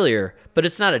joking about earlier, but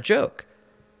it's not a joke.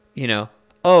 You know,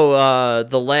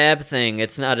 the lab thing,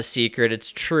 it's not a secret,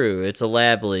 it's true. It's a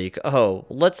lab leak. Oh,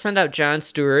 let's send out Jon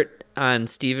Stewart on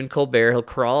Stephen Colbert. He'll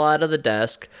crawl out of the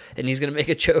desk and he's going to make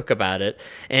a joke about it.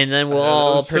 And then we'll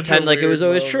all pretend like it was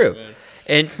always true. Man.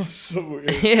 And so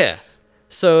weird. Yeah.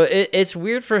 So it's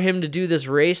weird for him to do this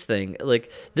race thing.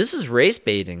 Like, this is race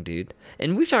baiting, dude.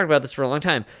 And we've talked about this for a long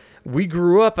time. We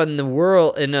grew up in a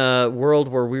world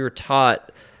where we were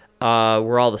taught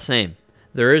we're all the same.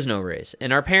 There is no race.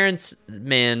 And our parents,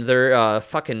 man,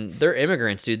 they're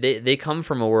immigrants, dude. They come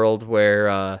from a world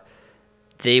where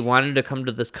they wanted to come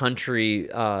to this country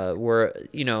where,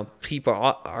 you know, people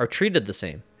are treated the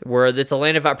same, where it's a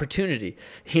land of opportunity,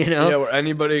 you know? Yeah, where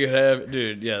anybody could have,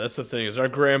 dude, yeah, that's the thing, is our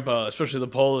grandpa, especially the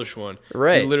Polish one,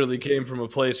 right, he literally came from a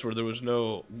place where there was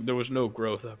no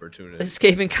growth opportunity.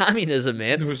 Escaping communism,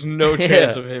 man. There was no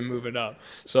chance of him moving up.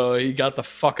 So he got the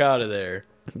fuck out of there.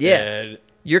 Yeah. And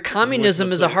your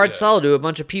communism is a hard sell to a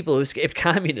bunch of people who escaped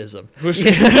communism.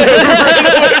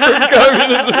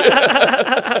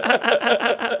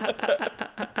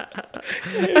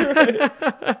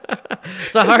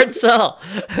 It's a hard sell.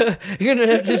 You're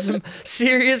gonna have to do some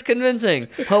serious convincing.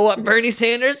 Oh, what, Bernie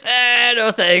Sanders?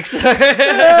 No thanks. Crazy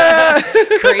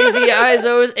Eyes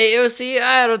AOC?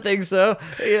 I don't think so.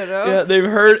 You know? Yeah,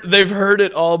 they've heard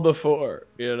it all before.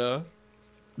 You know,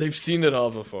 they've seen it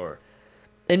all before.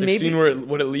 And they've seen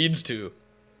what it leads to.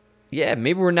 Yeah,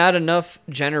 maybe we're not enough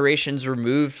generations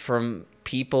removed from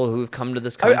people who've come to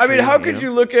this country. I mean, how could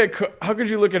you look at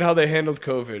how they handled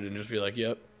COVID and just be like,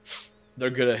 "Yep, they're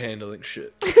good at handling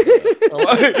shit." You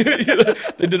know,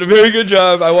 they did a very good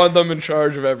job. I want them in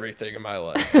charge of everything in my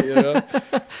life. You know?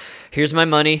 Here's my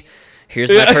money.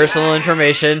 Here's my personal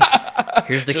information.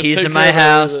 Here's the keys to my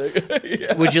house.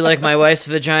 Yeah. Would you like my wife's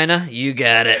vagina? You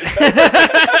got it.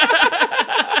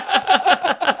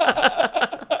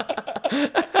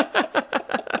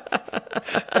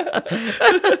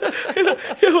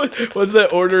 What's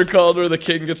that order called where the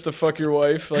king gets to fuck your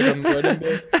wife like on wedding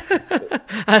day?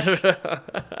 I don't know.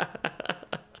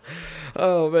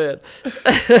 Oh man.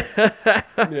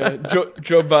 Yeah,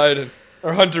 Joe Biden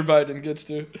or Hunter Biden gets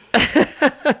to.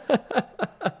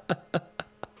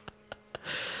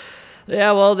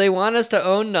 Yeah, well, they want us to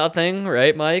own nothing,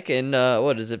 right, Mike? And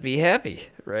what is it? Be happy,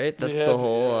 right? That's the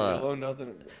whole. Own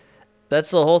nothing. That's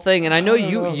the whole thing. And I know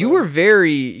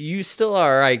you still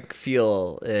are, I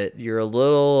feel it. You're a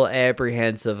little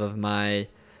apprehensive of my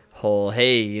whole,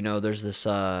 hey, you know, there's this,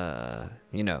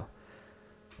 you know,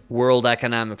 World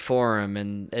Economic Forum,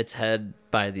 and it's head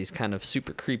by these kind of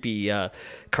super creepy,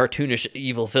 cartoonish,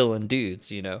 evil villain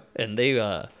dudes, you know, and they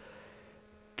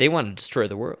want to destroy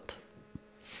the world.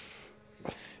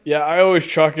 Yeah, I always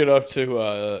chalk it up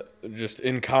to just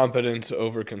incompetence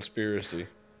over conspiracy.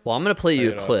 Well, I'm going to play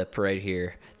you a clip right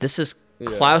here. This is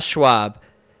Klaus Schwab.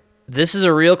 This is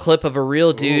a real clip of a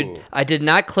real dude. Ooh. I did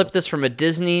not clip this from a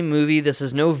Disney movie. This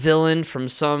is no villain from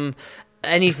from a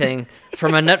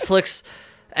Netflix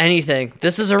anything.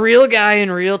 This is a real guy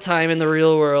in real time in the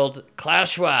real world.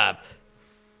 Klaus Schwab.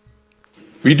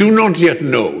 We do not yet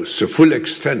know the full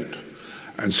extent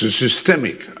and the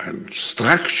systemic and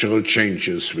structural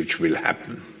changes which will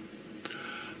happen.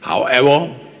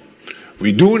 However,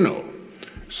 we do know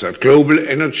that global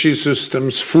energy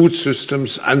systems, food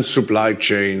systems, and supply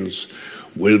chains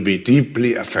will be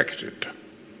deeply affected.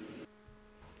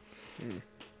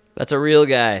 That's a real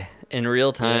guy in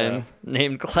real time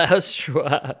named Klaus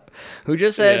Schwab, who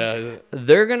just said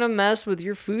they're going to mess with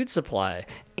your food supply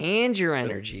and your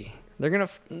energy. They're going to...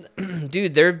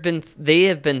 Dude, they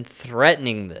have been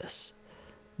threatening this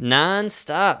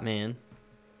nonstop, man.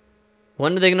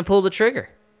 When are they going to pull the trigger?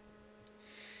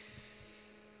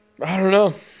 I don't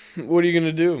know. What are you going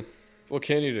to do? What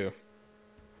can you do?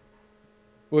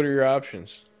 What are your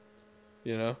options?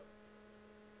 You know?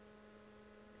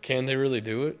 Can they really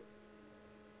do it?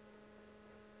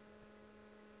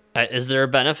 Is there a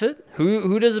benefit?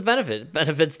 Who does it benefit? It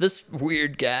benefits this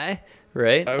weird guy,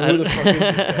 right? Who the fuck is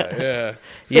this guy?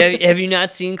 Yeah. Have you not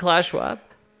seen Klaus Schwab?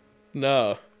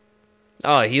 No.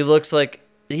 Oh, he looks like...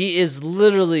 He is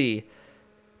literally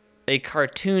a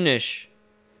cartoonish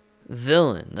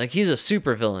villain. Like, he's a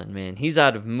super villain, man. He's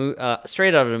out of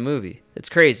straight out of a movie. It's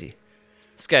crazy.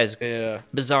 This guy's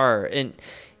bizarre, and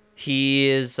he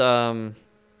is the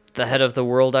head of the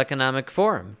World Economic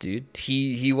Forum, dude.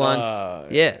 He wants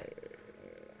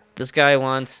This guy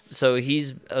wants, so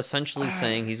he's essentially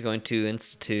saying he's going to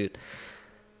institute,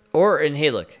 and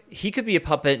hey, look, he could be a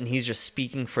puppet and he's just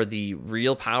speaking for the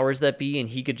real powers that be, and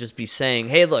he could just be saying,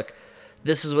 hey, look,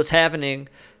 this is what's happening.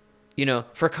 You know,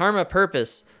 for karma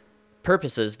purposes,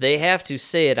 they have to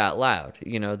say it out loud.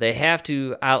 You know, they have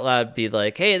to out loud be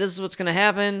like, hey, this is what's going to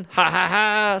happen. Ha ha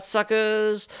ha,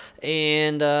 suckers.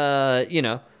 And, you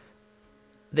know,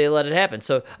 they let it happen.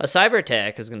 So a cyber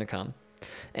attack is going to come.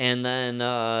 And then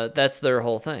that's their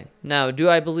whole thing. Now, do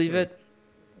I believe it?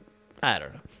 I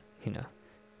don't know. You know,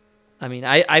 I mean,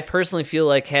 I personally feel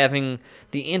like having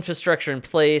the infrastructure in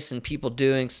place and people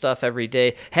doing stuff every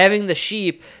day, having the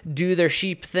sheep do their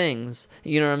sheep things,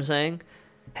 you know what I'm saying?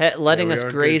 Letting us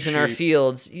graze in our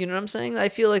fields, you know what I'm saying? I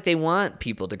feel like they want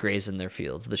people to graze in their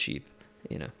fields, the sheep,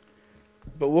 you know.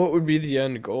 But what would be the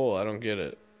end goal? I don't get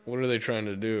it. What are they trying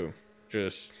to do?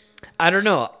 Just... I don't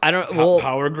know.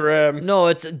 Power grab? No,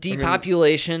 it's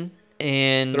depopulation.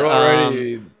 And they're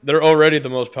already the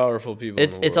most powerful people in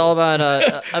the world. It's all about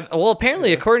well,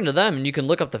 apparently according to them, and you can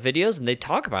look up the videos and they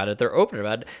talk about it, they're open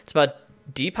about it. It's about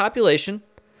depopulation.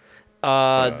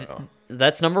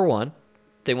 That's number one.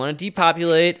 They want to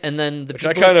depopulate, and then which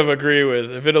I kind of agree with.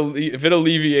 If it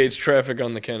alleviates traffic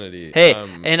on the Kennedy, hey,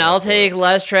 and I'll take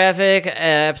less traffic.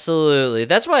 Absolutely.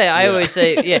 That's why I always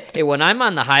say, hey, when I'm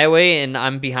on the highway and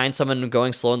I'm behind someone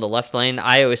going slow in the left lane,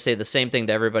 I always say the same thing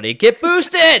to everybody: get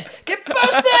boosted, get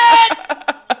boosted,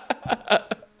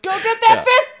 go get that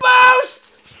fifth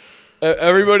boost.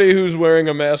 Everybody who's wearing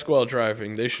a mask while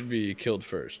driving, they should be killed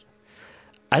first.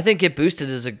 I think get boosted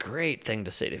is a great thing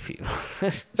to say to people.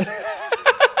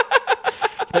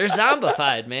 They're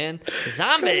zombified, man.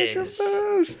 Zombies.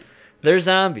 They're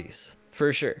zombies,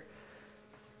 for sure.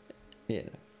 Yeah.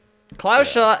 Klaus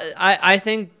Schwab, I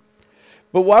think...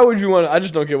 But why would you want to... I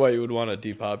just don't get why you would want to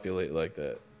depopulate like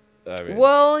that. I mean,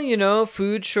 well, you know,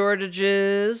 food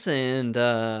shortages and...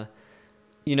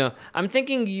 you know, I'm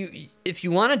thinking if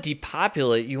you want to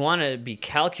depopulate, you want to be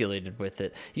calculated with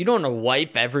it. You don't want to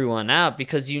wipe everyone out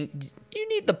because you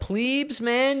need the plebes,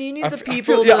 man. You need the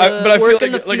people to work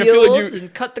in the fields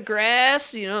and cut the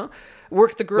grass, you know,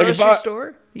 work the grocery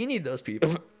store. You need those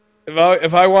people.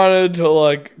 If I wanted to,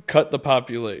 like, cut the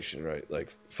population, right,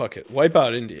 like, fuck it, wipe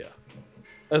out India.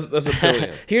 That's $1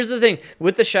 billion. Here's the thing.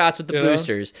 With the shots, with the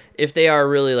boosters, if they are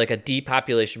really like a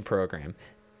depopulation program,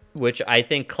 which I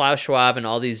think Klaus Schwab and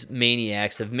all these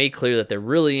maniacs have made clear that they're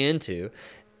really into,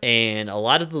 and a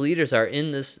lot of the leaders are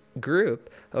in this group,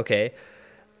 okay,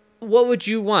 what would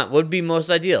you want? What would be most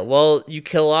ideal? Well, you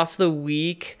kill off the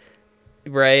weak,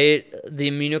 right? The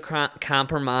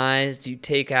immunocompromised, you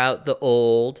take out the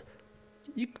old,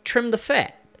 you trim the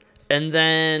fat, and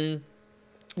then...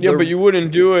 Yeah, but you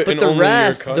wouldn't do it. But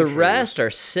the rest are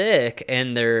sick,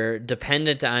 and they're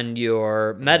dependent on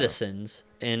your medicines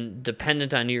and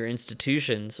dependent on your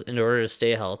institutions in order to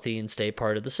stay healthy and stay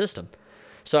part of the system.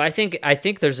 So I think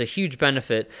there's a huge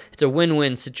benefit. It's a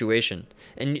win-win situation,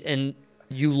 and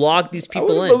you log these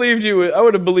people in. I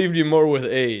would have believed you more with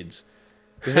AIDS.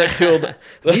 Because that killed...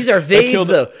 These are VAIDS,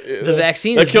 though. The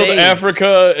vaccine is killed VAIDS.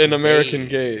 Africa and American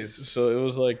gays. So it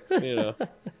was like, you know...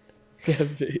 yeah,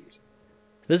 VAIDS.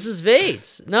 This is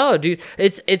VAIDS. No, dude,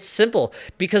 it's simple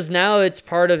because now it's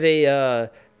part of a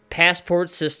passport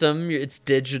system. It's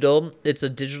digital. It's a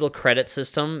digital credit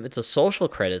system. It's a social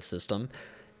credit system.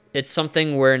 It's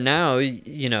something where now,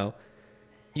 you know,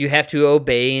 you have to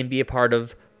obey and be a part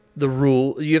of the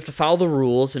rule. You have to follow the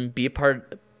rules and be a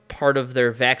part of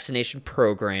their vaccination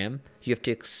program. You have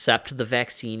to accept the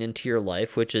vaccine into your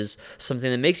life, which is something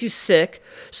that makes you sick.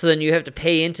 So then you have to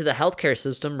pay into the healthcare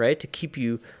system, right, to keep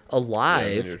you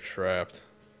alive. Yeah, you're trapped.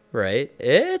 Right?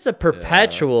 It's a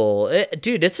perpetual...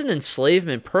 dude, it's an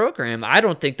enslavement program. I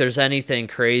don't think there's anything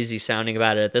crazy sounding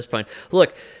about it at this point.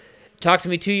 Look, talk to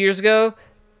me 2 years ago,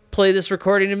 play this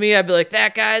recording to me, I'd be like,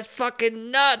 that guy's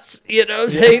fucking nuts. You know what I'm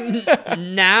saying?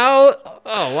 Now,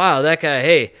 oh, wow, that guy,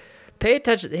 hey... Pay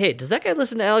attention. Hey, does that guy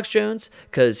listen to Alex Jones?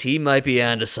 Because he might be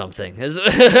onto something. What's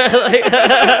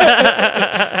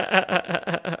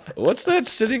that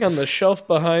sitting on the shelf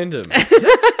behind him?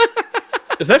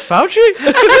 Is that Fauci?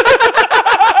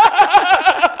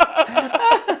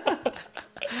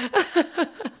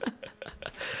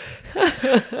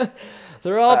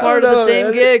 They're all part of the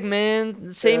same gig,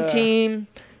 man. Same team.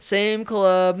 Same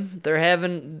club. They're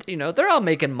having, you know, they're all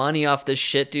making money off this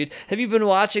shit, dude. Have you been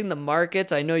watching the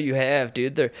markets? I know you have,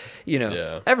 dude. They're, you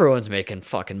know, everyone's making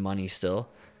fucking money still.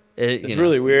 It's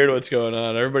really weird what's going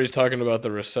on. Everybody's talking about the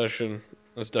recession.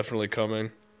 That's definitely coming.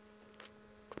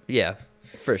 Yeah,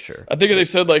 for sure. I think they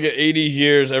said like 80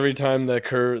 years every time that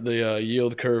the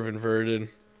yield curve inverted,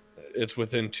 it's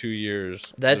within 2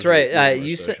 years. That's right.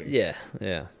 You said, yeah.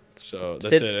 So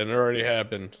that's it, and it already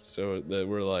happened. So that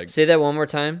we're like, say that one more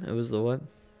time. It was the what?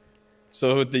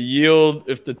 So with the yield,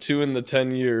 if the 2 and the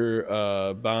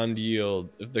 10-year bond yield,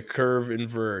 if the curve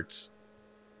inverts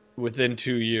within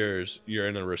 2 years, you're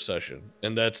in a recession,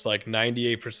 and that's like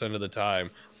 98% of the time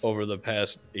over the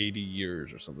past 80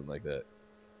 years or something like that.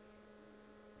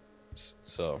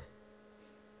 So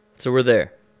we're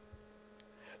there.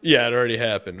 Yeah, it already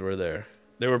happened. We're there.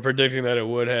 They were predicting that it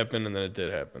would happen, and then it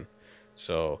did happen.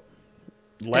 So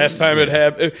last time it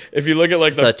happened, if you look at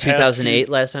like the 2008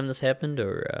 last time this happened,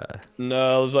 or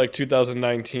no, it was like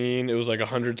 2019. It was like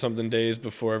 100-something days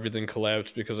before everything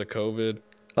collapsed because of COVID.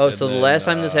 Oh, so the last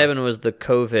time this happened was the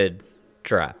COVID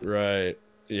drop. Right.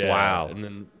 Yeah. Wow. And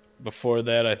then before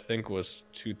that, I think was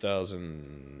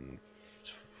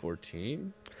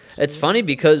 2014. It's funny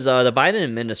because the Biden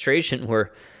administration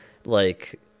were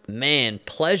like, man,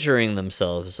 pleasuring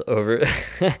themselves over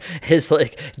his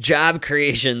like job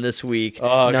creation this week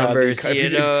numbers. God,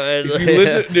 if you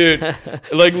listen, dude,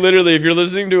 like literally, if you're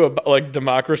listening to like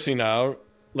Democracy Now,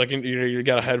 like you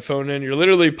got a headphone in, you're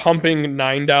literally pumping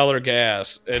 $9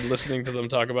 gas and listening to them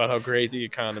talk about how great the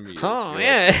economy is. Oh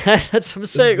yeah, that's what I'm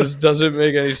saying. This doesn't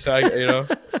make any sense. It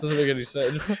doesn't make any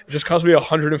sense. It just cost me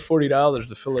 $140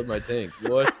 to fill up my tank.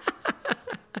 What?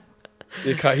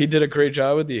 He did a great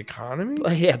job with the economy?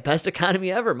 Yeah, best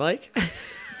economy ever, Mike.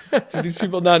 Do these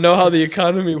people not know how the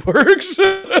economy works?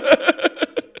 I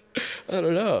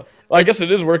don't know. Well, I guess it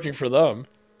is working for them.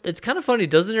 It's kind of funny.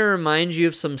 Doesn't it remind you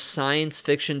of some science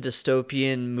fiction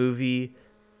dystopian movie,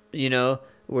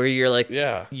 where you're like,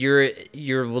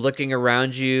 you're looking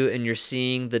around you and you're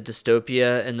seeing the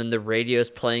dystopia, and then the radio's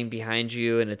playing behind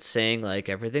you and it's saying like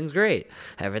everything's great,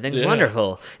 everything's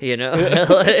wonderful, and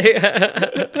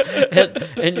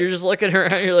you're just looking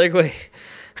around, you're like, wait.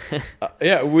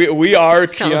 We are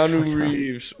Keanu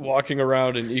Reeves walking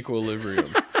around in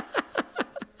equilibrium.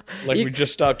 We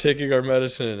just stopped taking our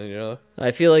medicine,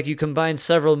 I feel like you combined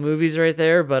several movies right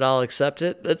there, but I'll accept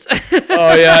it. That's.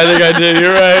 Oh yeah, I think I did.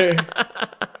 You're right.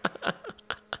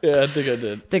 Yeah, I think I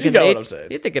did. You got what I'm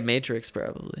saying. You think of Matrix,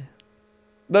 probably.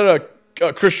 No,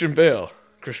 Christian Bale.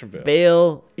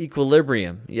 Bale,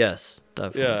 Equilibrium. Yes,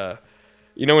 definitely. Yeah.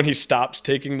 When he stops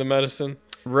taking the medicine?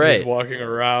 Right. He's walking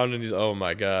around and he's, oh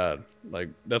my God. Like,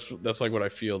 that's like what I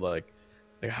feel like.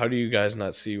 Like, how do you guys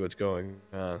not see what's going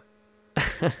on?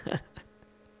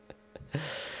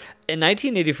 In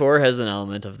 1984 has an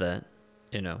element of that,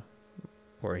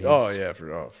 where he's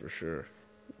for sure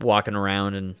walking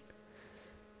around and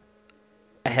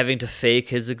having to fake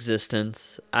his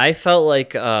existence. I felt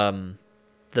like the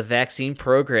vaccine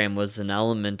program was an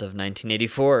element of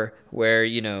 1984 where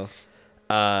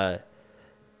I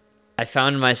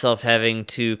found myself having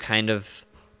to kind of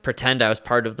pretend I was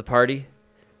part of the party.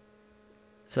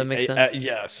 Does that make sense?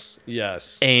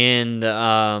 Yes. And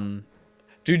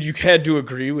dude, you had to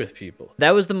agree with people.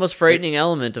 That was the most frightening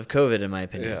element of COVID, in my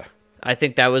opinion. Yeah. I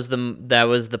think that was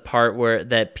the part where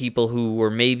that people who were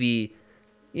maybe,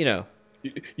 the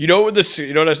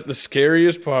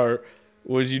scariest part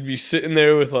was you'd be sitting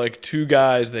there with like two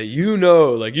guys that you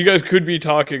guys could be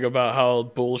talking about how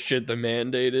bullshit the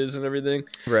mandate is and everything.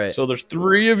 Right. So there's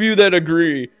three of you that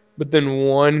agree, but then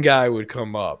one guy would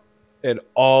come up, and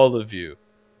all of you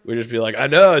would just be like, I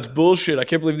know, it's bullshit. I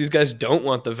can't believe these guys don't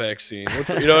want the vaccine.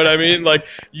 You know what I mean? Like,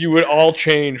 you would all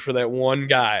change for that one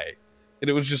guy. And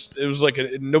it was like,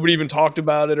 nobody even talked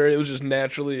about it, or it was just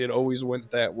naturally, it always went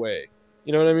that way.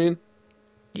 You know what I mean?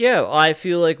 Yeah, I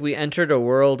feel like we entered a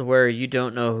world where you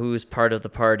don't know who's part of the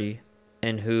party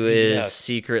and who is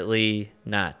secretly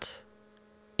not.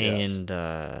 Yes.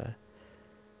 And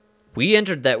we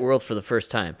entered that world for the first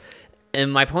time.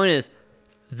 And my point is,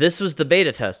 this was the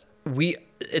beta test.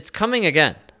 It's coming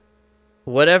again.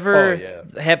 Whatever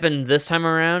happened this time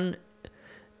around,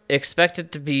 expect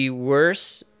it to be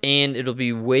worse, and it'll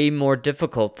be way more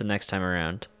difficult the next time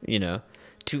around,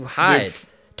 to hide,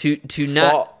 to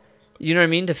not, you know what I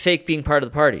mean? To fake being part of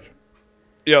the party.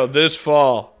 This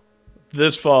fall,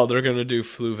 they're going to do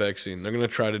flu vaccine. They're going to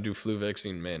try to do flu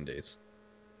vaccine mandates.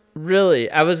 Really?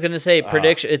 I was going to say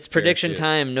it's prediction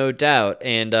time, no doubt.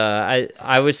 And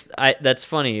that's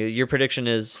funny. Your prediction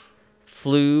is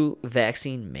flu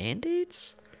vaccine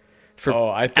mandates for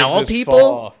I think all this people?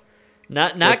 Fall.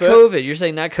 Not COVID. You're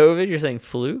saying not COVID, you're saying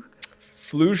flu?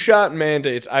 Flu shot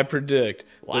mandates, I predict.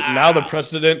 Wow. Now the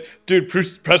precedent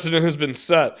has been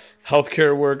set.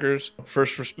 Healthcare workers,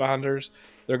 first responders,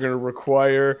 They're going to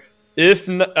require, they're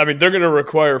going to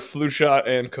require flu shot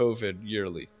and COVID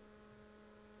yearly.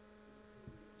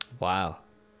 Wow.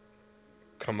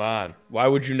 Come on. Why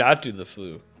would you not do the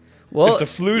flu? Well, if the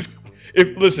flu's,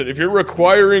 if you're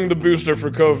requiring the booster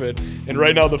for COVID, and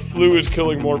right now the flu is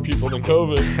killing more people than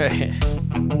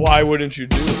COVID, why wouldn't you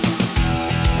do it?